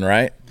weekend,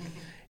 right?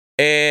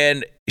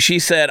 And she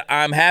said,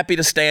 I'm happy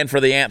to stand for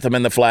the anthem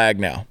and the flag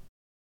now.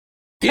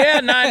 Yeah,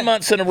 9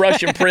 months in a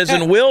Russian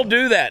prison will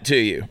do that to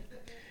you.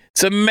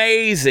 It's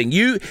amazing.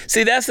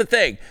 See, that's the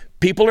thing.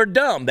 People are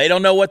dumb. They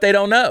don't know what they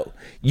don't know.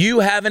 You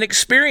haven't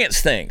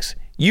experienced things.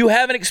 You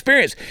haven't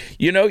experienced.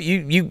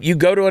 You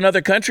go to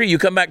another country, you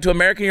come back to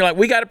America, and you're like,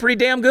 we got it pretty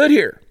damn good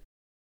here.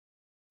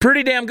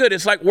 Pretty damn good.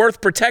 It's like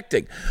worth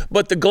protecting.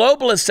 But the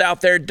globalists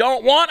out there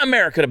don't want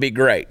America to be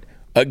great.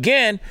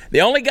 Again,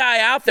 the only guy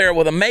out there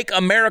with a Make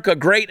America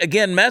Great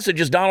Again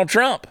message is Donald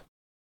Trump.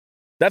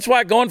 That's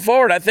why going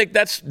forward, I think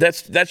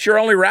that's your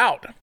only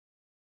route.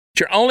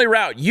 It's your only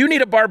route. You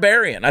need a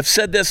barbarian. I've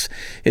said this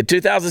in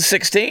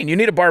 2016. You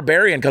need a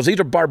barbarian because these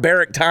are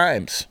barbaric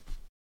times.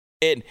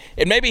 And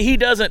maybe he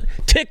doesn't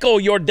tickle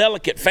your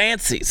delicate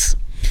fancies.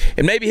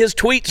 And maybe his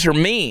tweets are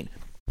mean.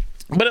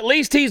 But at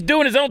least he's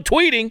doing his own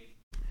tweeting.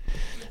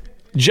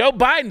 Joe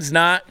Biden's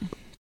not.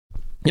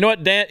 You know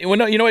what, Dan? You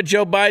know what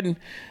Joe Biden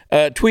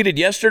tweeted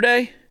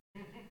yesterday?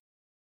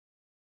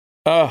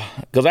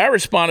 Because I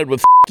responded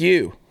with "F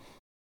you."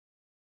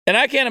 And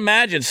I can't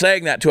imagine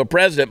saying that to a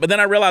president, but then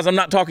I realize I'm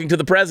not talking to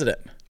the president.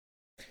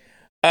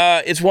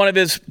 It's one of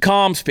his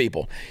comms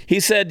people. He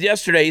said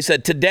yesterday,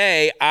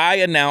 today I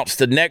announced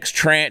the next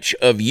tranche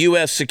of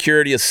U.S.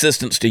 security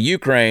assistance to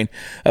Ukraine,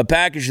 a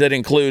package that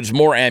includes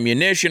more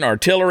ammunition,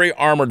 artillery,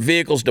 armored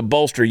vehicles to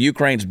bolster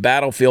Ukraine's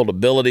battlefield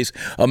abilities.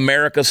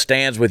 America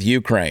stands with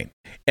Ukraine.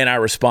 And I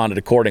responded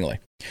accordingly.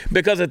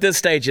 Because at this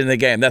stage in the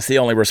game, that's the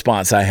only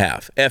response I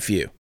have. F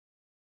you.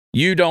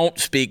 You don't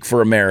speak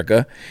for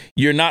America.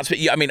 You're not.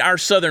 Our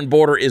southern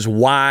border is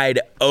wide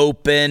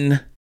open.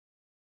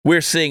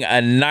 We're seeing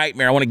a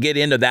nightmare. I want to get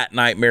into that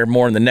nightmare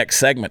more in the next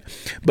segment.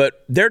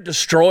 But they're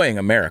destroying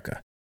America.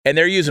 And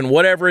they're using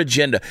whatever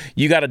agenda.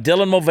 You got a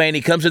Dylan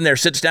Mulvaney comes in there,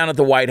 sits down at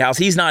the White House.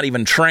 He's not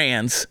even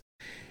trans.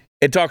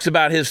 It talks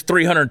about his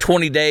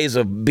 320 days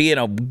of being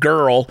a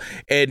girl.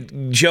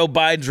 And Joe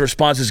Biden's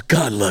response is,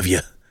 God love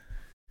you.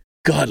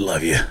 God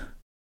love you.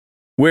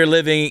 We're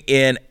living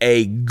in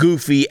a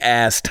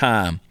goofy-ass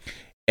time.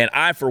 And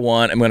I, for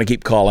one, am going to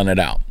keep calling it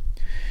out.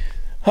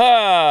 Boy,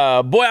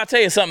 I'll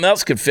tell you something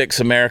else could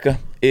fix America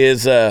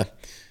is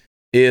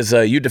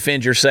you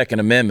defend your Second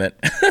Amendment.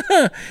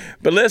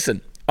 But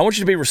listen, I want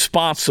you to be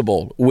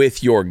responsible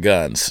with your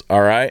guns,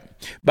 all right?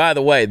 By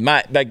the way,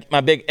 my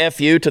big F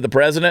you to the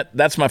president,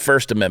 that's my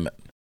First Amendment.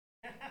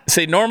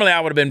 See, normally I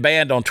would have been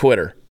banned on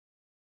Twitter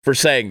for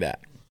saying that.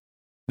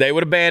 They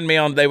would have banned me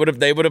they would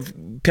have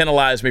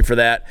penalized me for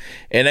that.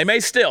 And they may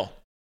still,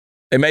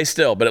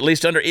 but at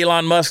least under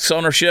Elon Musk's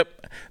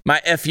ownership, my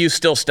FU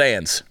still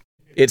stands.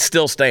 It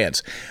still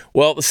stands.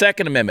 Well, the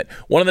Second Amendment,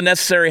 one of the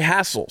necessary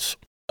hassles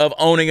of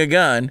owning a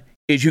gun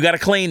is you got to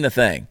clean the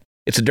thing.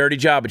 It's a dirty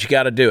job, but you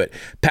got to do it.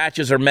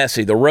 Patches are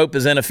messy. The rope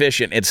is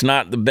inefficient. It's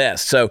not the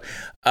best. So,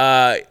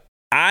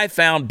 I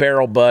found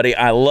Barrel Buddy.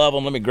 I love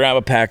them. Let me grab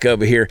a pack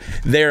over here.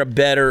 They're a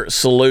better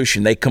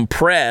solution. They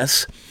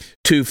compress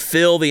to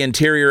fill the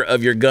interior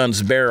of your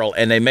gun's barrel,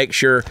 and they make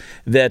sure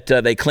that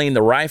they clean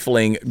the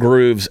rifling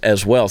grooves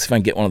as well. See if I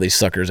can get one of these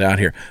suckers out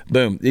here.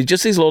 Boom. It's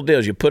just these little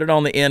deals. You put it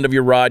on the end of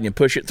your rod, and you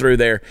push it through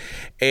there,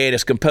 and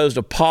it's composed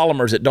of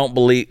polymers that don't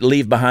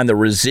leave behind the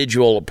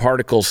residual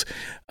particles,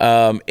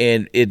 and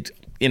it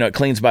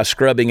cleans by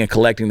scrubbing and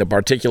collecting the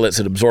particulates.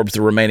 It absorbs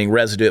the remaining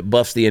residue. It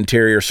buffs the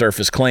interior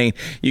surface clean.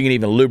 You can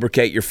even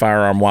lubricate your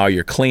firearm while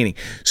you're cleaning.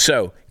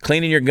 So,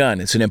 cleaning your gun,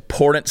 it's an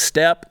important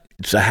step.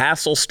 It's a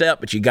hassle step,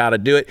 but you got to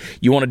do it.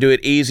 You want to do it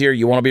easier.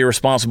 You want to be a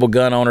responsible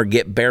gun owner.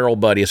 Get Barrel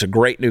Buddy. It's a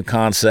great new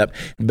concept.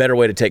 Better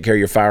way to take care of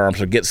your firearms.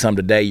 So get some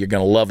today. You're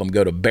going to love them.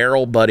 Go to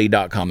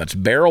barrelbuddy.com. That's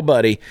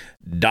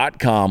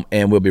barrelbuddy.com,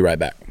 and we'll be right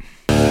back.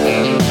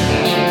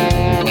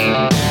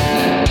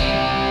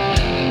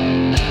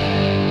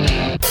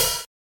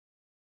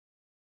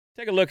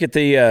 Take a look at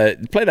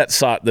play that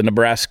SOT, the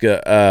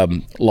Nebraska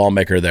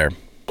lawmaker there.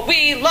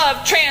 We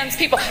love trans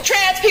people.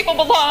 Trans people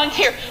belong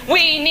here.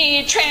 We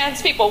need trans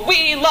people.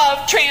 We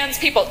love trans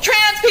people.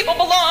 Trans people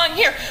belong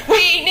here.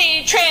 We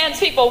need trans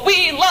people.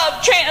 We love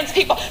trans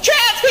people.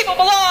 Trans people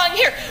belong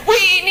here.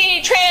 We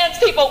need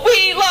trans people.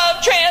 We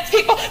love trans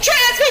people.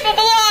 Trans people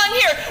belong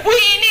here. We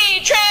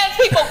need trans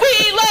people. We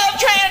love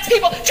trans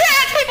people.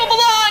 Trans people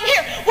belong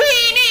here. We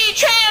need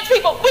trans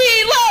people. We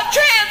love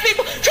trans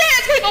people.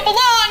 Trans people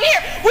belong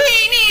here. We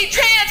need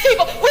trans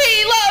people. We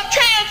love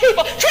trans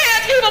people.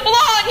 Trans people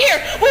belong here.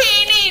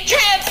 We need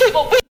trans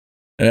people.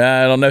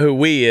 I don't know who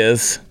we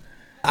is.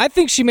 I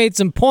think she made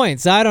some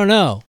points. I don't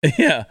know.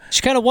 Yeah.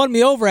 She kind of won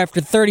me over after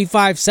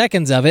 35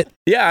 seconds of it.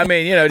 Yeah,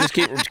 just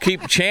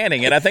keep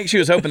chanting it. I think she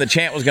was hoping the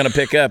chant was going to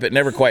pick up. It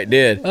never quite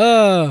did.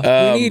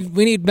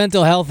 We need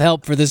mental health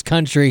help for this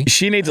country.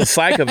 She needs a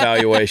psych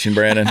evaluation,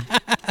 Brandon.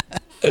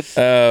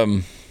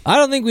 I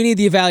don't think we need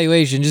the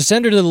evaluation. Just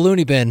send her to the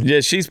loony bin.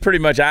 Yeah, she's pretty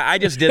much. I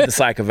just did the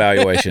psych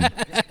evaluation.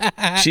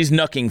 She's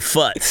knucking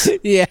futs.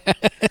 Yes.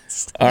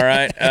 All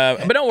right,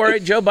 but don't worry.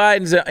 Joe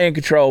Biden's in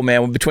control,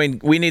 man.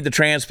 We need the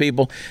trans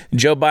people.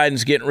 Joe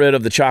Biden's getting rid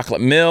of the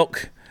chocolate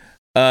milk.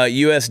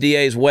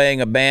 USDA is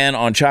weighing a ban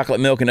on chocolate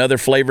milk and other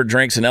flavored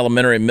drinks in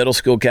elementary and middle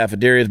school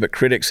cafeterias, but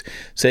critics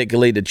say it could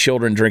lead to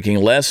children drinking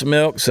less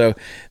milk. So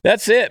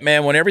that's it,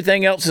 man. When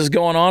everything else is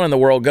going on in the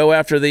world, go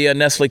after the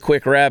Nestle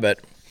Quick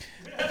Rabbit.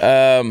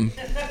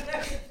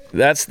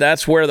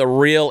 That's where the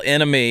real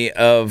enemy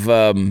of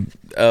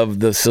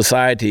the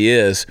society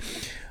is.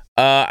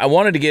 I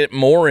wanted to get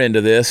more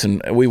into this,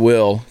 and we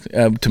will.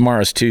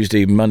 Tomorrow's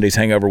Tuesday, Monday's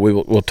hangover.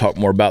 We'll talk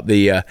more about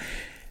the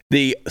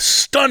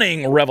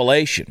stunning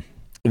revelation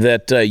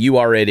that you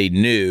already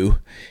knew,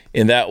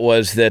 and that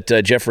was that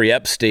Jeffrey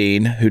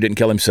Epstein, who didn't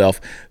kill himself,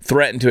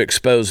 threatened to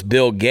expose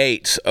Bill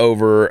Gates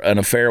over an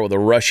affair with a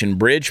Russian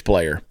bridge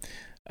player.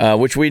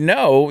 Which we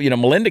know,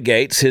 Melinda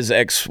Gates, his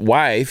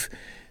ex-wife,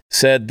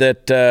 said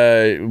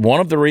that one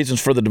of the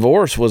reasons for the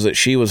divorce was that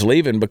she was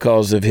leaving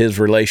because of his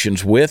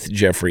relations with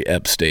Jeffrey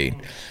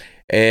Epstein.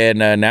 And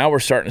now we're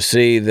starting to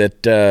see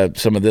that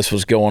some of this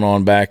was going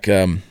on back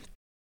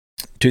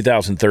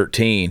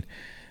 2013.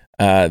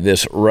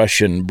 This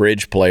Russian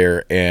bridge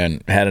player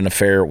and had an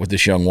affair with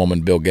this young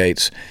woman, Bill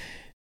Gates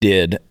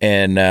did.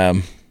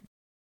 And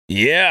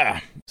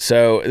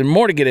so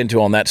more to get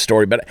into on that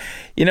story. But,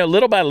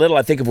 little by little,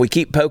 I think if we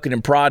keep poking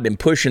and prodding and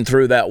pushing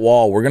through that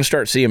wall, we're going to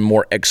start seeing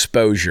more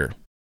exposure.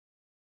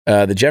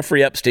 The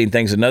Jeffrey Epstein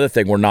thing's another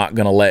thing we're not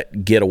going to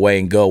let get away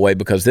and go away,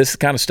 because this is the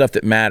kind of stuff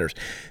that matters.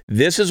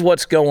 This is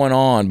what's going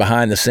on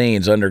behind the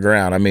scenes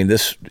underground. I mean,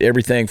 this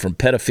everything from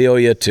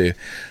pedophilia to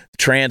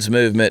trans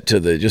movement to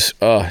the just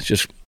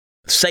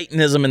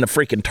Satanism in the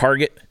freaking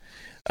Target.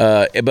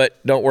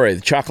 But don't worry,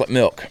 the chocolate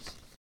milk.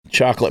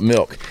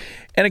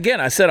 And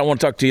again, I said I want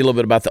to talk to you a little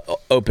bit about the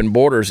open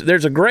borders.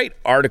 There's a great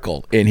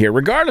article in here,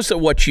 regardless of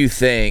what you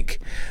think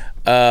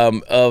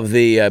of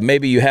the,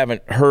 maybe you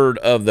haven't heard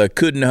of the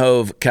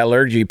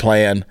Coudenhove-Kalergi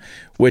plan,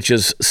 which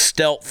is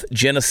stealth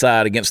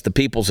genocide against the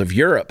peoples of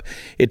Europe.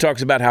 It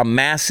talks about how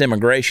mass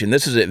immigration,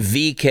 this is at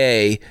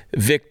vk.com,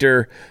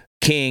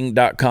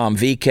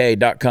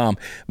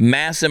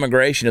 mass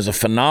immigration is a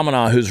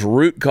phenomenon whose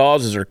root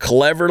causes are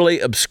cleverly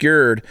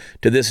obscured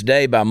to this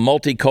day by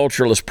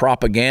multiculturalist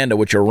propaganda,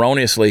 which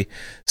erroneously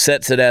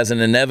sets it as an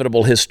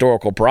inevitable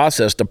historical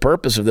process. The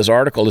purpose of this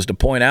article is to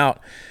point out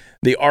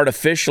the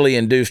artificially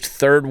induced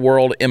third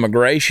world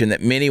immigration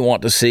that many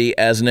want to see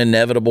as an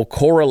inevitable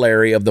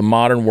corollary of the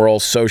modern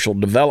world's social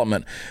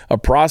development, a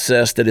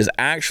process that is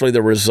actually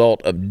the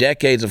result of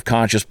decades of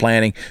conscious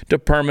planning to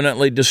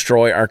permanently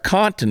destroy our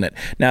continent.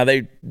 Now,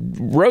 they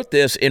wrote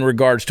this in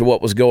regards to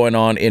what was going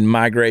on in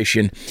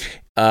migration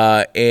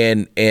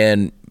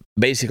and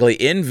basically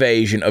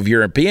invasion of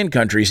European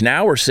countries.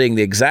 Now we're seeing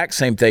the exact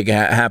same thing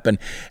happen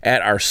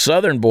at our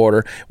southern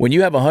border. When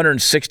you have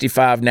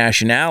 165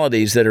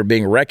 nationalities that are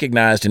being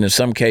recognized and in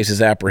some cases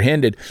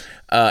apprehended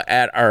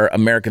at our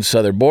American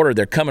southern border,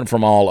 they're coming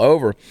from all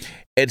over.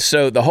 And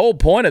so the whole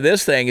point of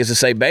this thing is to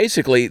say,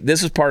 basically,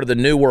 this is part of the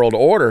New World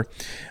Order,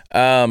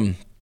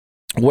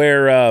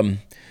 where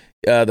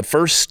the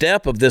first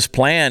step of this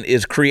plan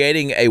is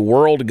creating a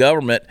world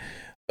government.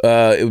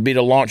 It would be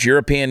to launch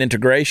European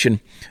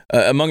integration.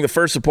 Among the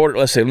first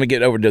supporters, let me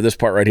get over to this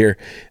part right here.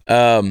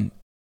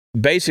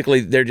 Basically,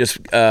 they're just,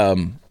 let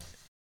me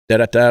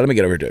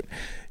get over to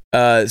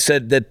it.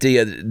 Said that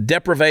the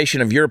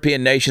deprivation of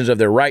European nations of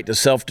their right to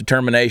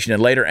self-determination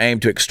and later aim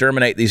to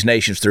exterminate these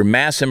nations through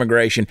mass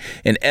immigration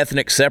and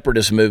ethnic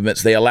separatist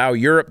movements. They allow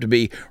Europe to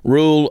be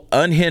ruled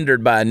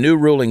unhindered by a new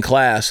ruling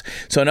class.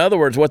 So in other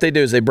words, what they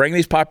do is they bring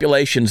these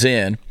populations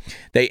in,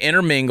 they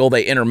intermingle,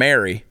 they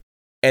intermarry,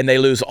 and they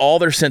lose all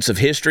their sense of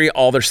history,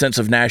 all their sense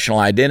of national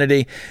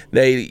identity.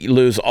 They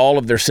lose all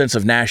of their sense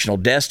of national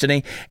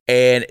destiny,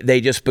 and they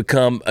just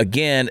become,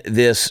 again,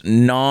 this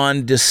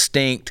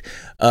non-distinct,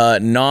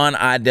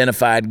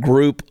 non-identified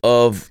group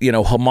of,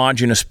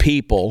 homogenous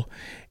people.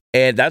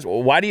 And that's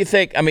why do you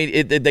think,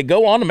 they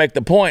go on to make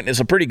the point, it's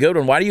a pretty good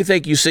one. Why do you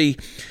think you see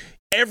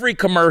every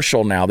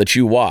commercial now that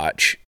you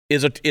watch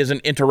is an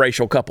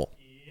interracial couple?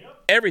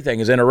 Everything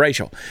is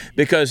interracial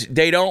because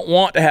they don't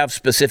want to have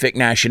specific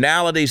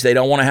nationalities. They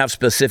don't want to have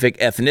specific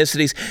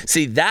ethnicities.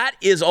 See, that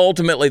is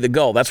ultimately the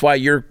goal. That's why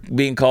you're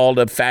being called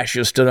a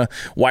fascist and a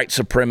white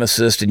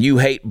supremacist, and you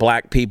hate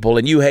black people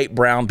and you hate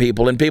brown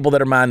people and people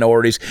that are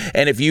minorities.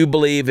 And if you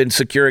believe in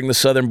securing the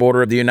southern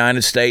border of the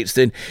United States,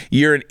 then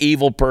you're an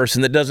evil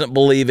person that doesn't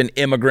believe in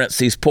immigrants,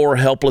 these poor,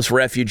 helpless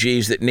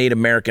refugees that need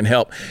American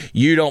help.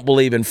 You don't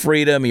believe in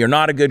freedom. You're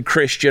not a good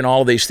Christian, all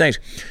of these things.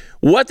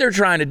 What they're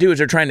trying to do is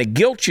they're trying to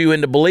guilt you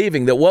into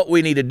believing that what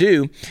we need to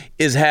do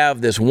is have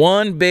this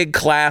one big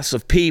class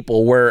of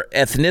people where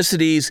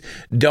ethnicities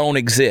don't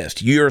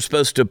exist. You're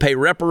supposed to pay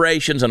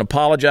reparations and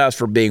apologize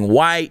for being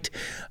white.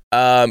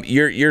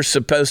 You're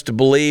supposed to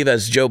believe,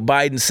 as Joe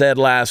Biden said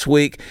last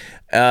week,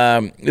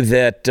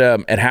 that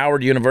at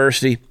Howard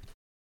University,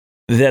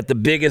 that the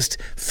biggest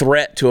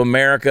threat to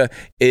America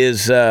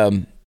is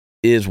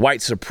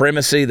white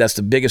supremacy. That's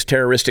the biggest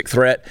terroristic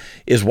threat,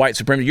 is white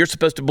supremacy. You're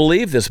supposed to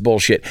believe this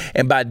bullshit.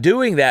 And by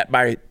doing that,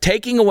 by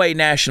taking away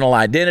national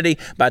identity,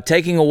 by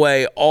taking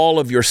away all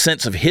of your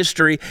sense of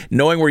history,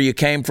 knowing where you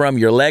came from,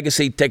 your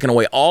legacy, taking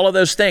away all of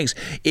those things,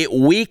 it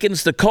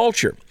weakens the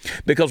culture.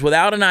 Because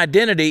without an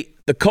identity,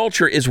 the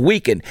culture is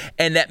weakened.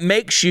 And that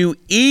makes you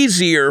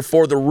easier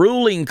for the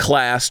ruling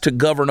class to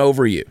govern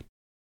over you.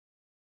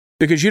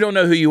 Because you don't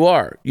know who you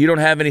are. You don't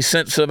have any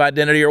sense of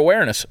identity or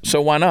awareness.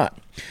 So why not?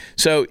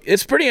 So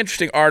it's a pretty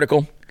interesting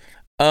article.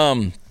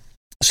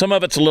 Some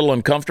of it's a little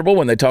uncomfortable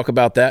when they talk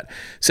about that.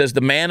 It says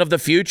the man of the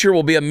future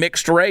will be a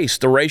mixed race.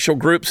 The racial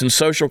groups and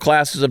social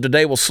classes of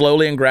today will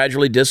slowly and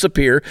gradually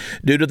disappear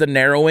due to the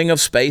narrowing of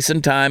space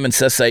and time and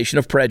cessation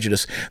of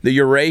prejudice. The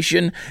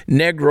Eurasian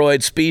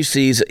Negroid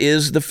species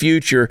is the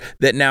future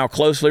that now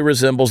closely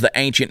resembles the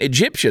ancient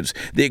Egyptians.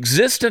 The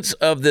existence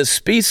of this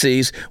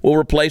species will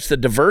replace the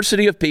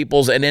diversity of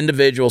peoples and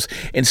individuals.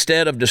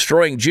 Instead of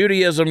destroying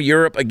Judaism,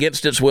 Europe,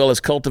 against its will,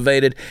 has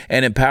cultivated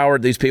and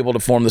empowered these people to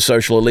form the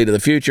social elite of the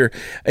future.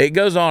 It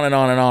goes on and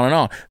on and on and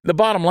on. The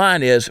bottom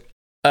line is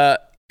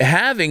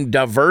having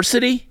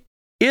diversity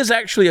is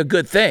actually a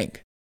good thing.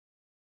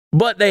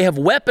 But they have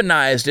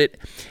weaponized it,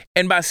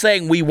 and by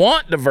saying we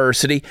want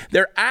diversity,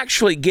 they're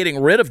actually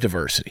getting rid of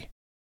diversity.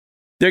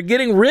 They're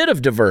getting rid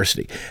of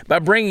diversity by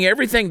bringing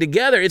everything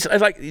together. It's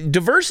like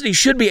diversity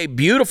should be a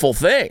beautiful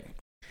thing.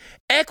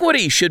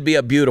 Equity should be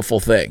a beautiful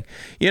thing.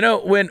 You know,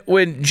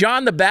 when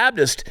John the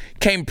Baptist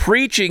came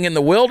preaching in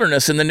the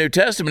wilderness in the New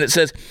Testament, it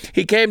says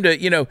he came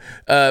to,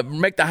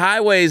 make the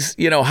highways,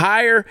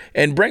 higher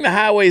and bring the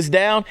highways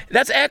down.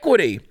 That's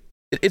equity.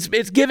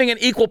 It's giving an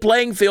equal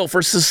playing field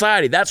for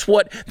society. That's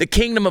what the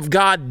kingdom of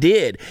God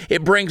did.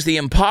 It brings the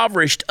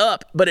impoverished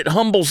up, but it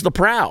humbles the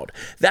proud.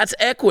 That's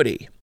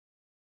equity.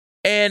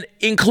 And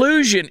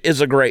inclusion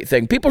is a great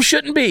thing. People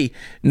shouldn't be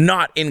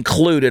not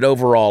included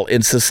overall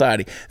in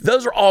society.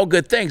 Those are all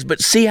good things, but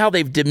see how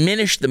they've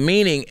diminished the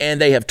meaning and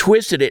they have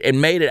twisted it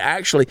and made it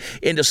actually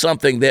into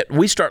something that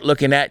we start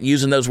looking at and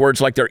using those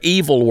words like they're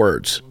evil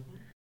words.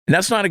 And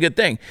that's not a good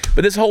thing.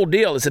 But this whole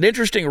deal, it's an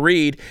interesting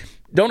read.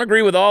 Don't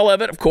agree with all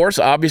of it, of course,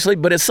 obviously,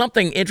 but it's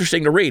something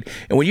interesting to read.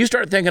 And when you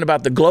start thinking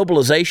about the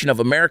globalization of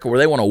America, where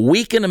they want to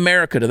weaken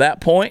America to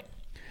that point,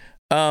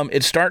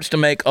 it starts to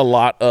make a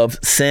lot of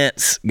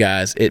sense,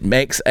 guys. It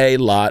makes a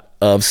lot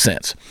of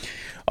sense.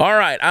 All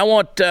right, I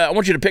want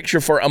you to picture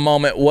for a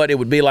moment what it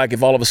would be like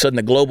if all of a sudden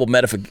the global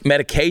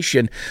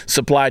medication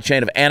supply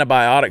chain of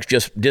antibiotics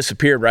just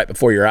disappeared right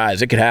before your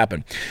eyes. It could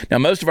happen. Now,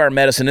 most of our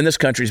medicine in this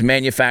country is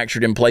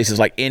manufactured in places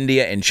like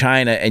India and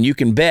China, and you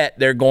can bet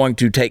they're going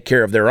to take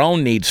care of their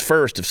own needs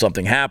first if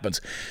something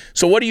happens.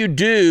 So what do you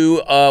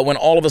do when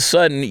all of a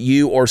sudden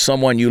you or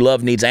someone you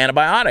love needs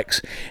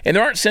antibiotics? And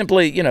there aren't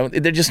simply,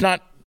 they're just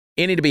not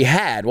any to be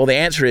had. Well, the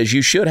answer is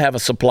you should have a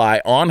supply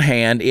on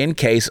hand in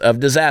case of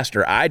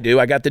disaster. I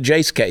do. I got the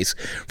Jace case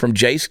from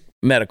Jace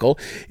Medical.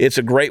 It's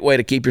a great way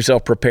to keep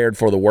yourself prepared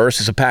for the worst.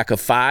 It's a pack of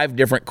 5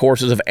 different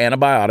courses of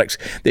antibiotics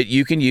that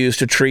you can use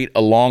to treat a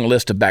long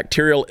list of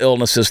bacterial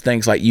illnesses,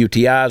 things like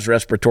UTIs,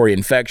 respiratory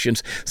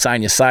infections,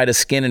 sinusitis,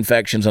 skin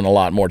infections, and a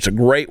lot more. It's a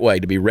great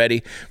way to be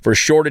ready for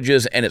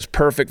shortages, and it's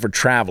perfect for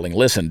traveling.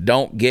 Listen,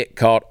 don't get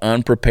caught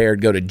unprepared.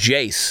 Go to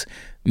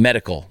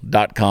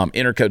JaceMedical.com.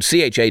 Enter code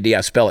CHAD,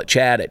 I spell it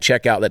Chad, at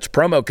checkout. That's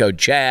promo code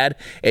Chad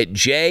at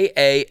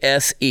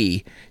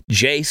JASE,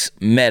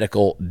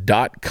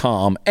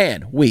 JaceMedical.com.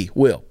 And we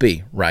will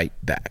be right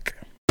back.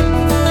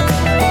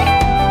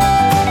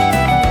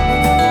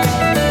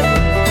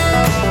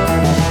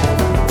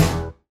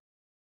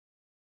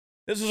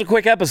 This was a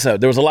quick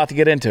episode. There was a lot to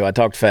get into. I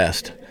talked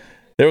fast.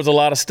 There was a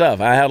lot of stuff.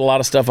 I had a lot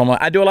of stuff on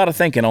I do a lot of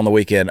thinking on the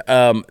weekend.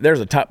 There's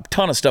a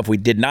ton of stuff we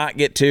did not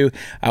get to.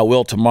 I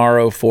will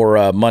tomorrow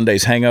for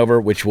Monday's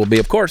Hangover, which will be,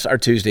 of course, our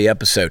Tuesday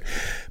episode.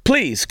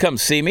 Please come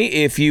see me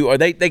if you are.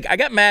 They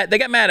got mad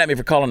at me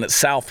for calling it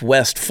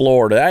Southwest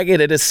Florida. I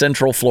get it. It's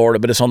Central Florida,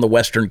 but it's on the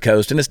western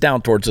coast and it's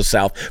down towards the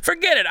south.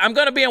 Forget it. I'm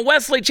going to be in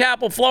Wesley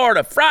Chapel,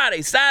 Florida,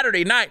 Friday,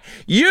 Saturday night.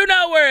 You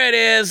know where it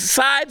is.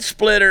 Side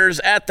Splitters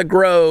at the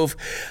Grove.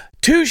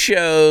 2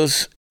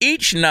 shows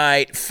each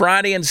night,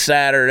 Friday and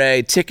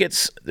Saturday.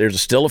 Tickets,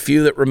 there's still a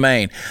few that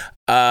remain.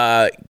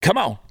 Come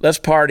on, let's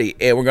party,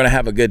 and we're going to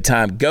have a good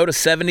time. Go to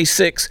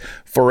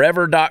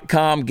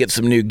 76forever.com, get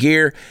some new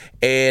gear,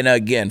 and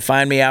again,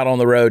 find me out on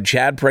the road,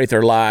 Chad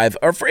Prather Live,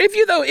 or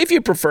if you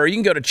prefer, you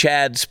can go to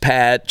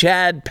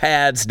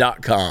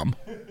chadpads.com.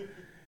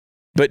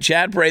 But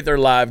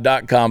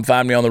ChadPratherLive.com,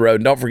 find me on the road.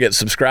 And don't forget,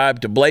 subscribe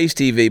to Blaze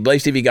TV,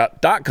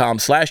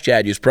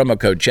 blazetv.com/Chad. Use promo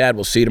code Chad.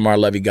 We'll see you tomorrow.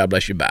 Love you. God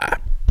bless you. Bye.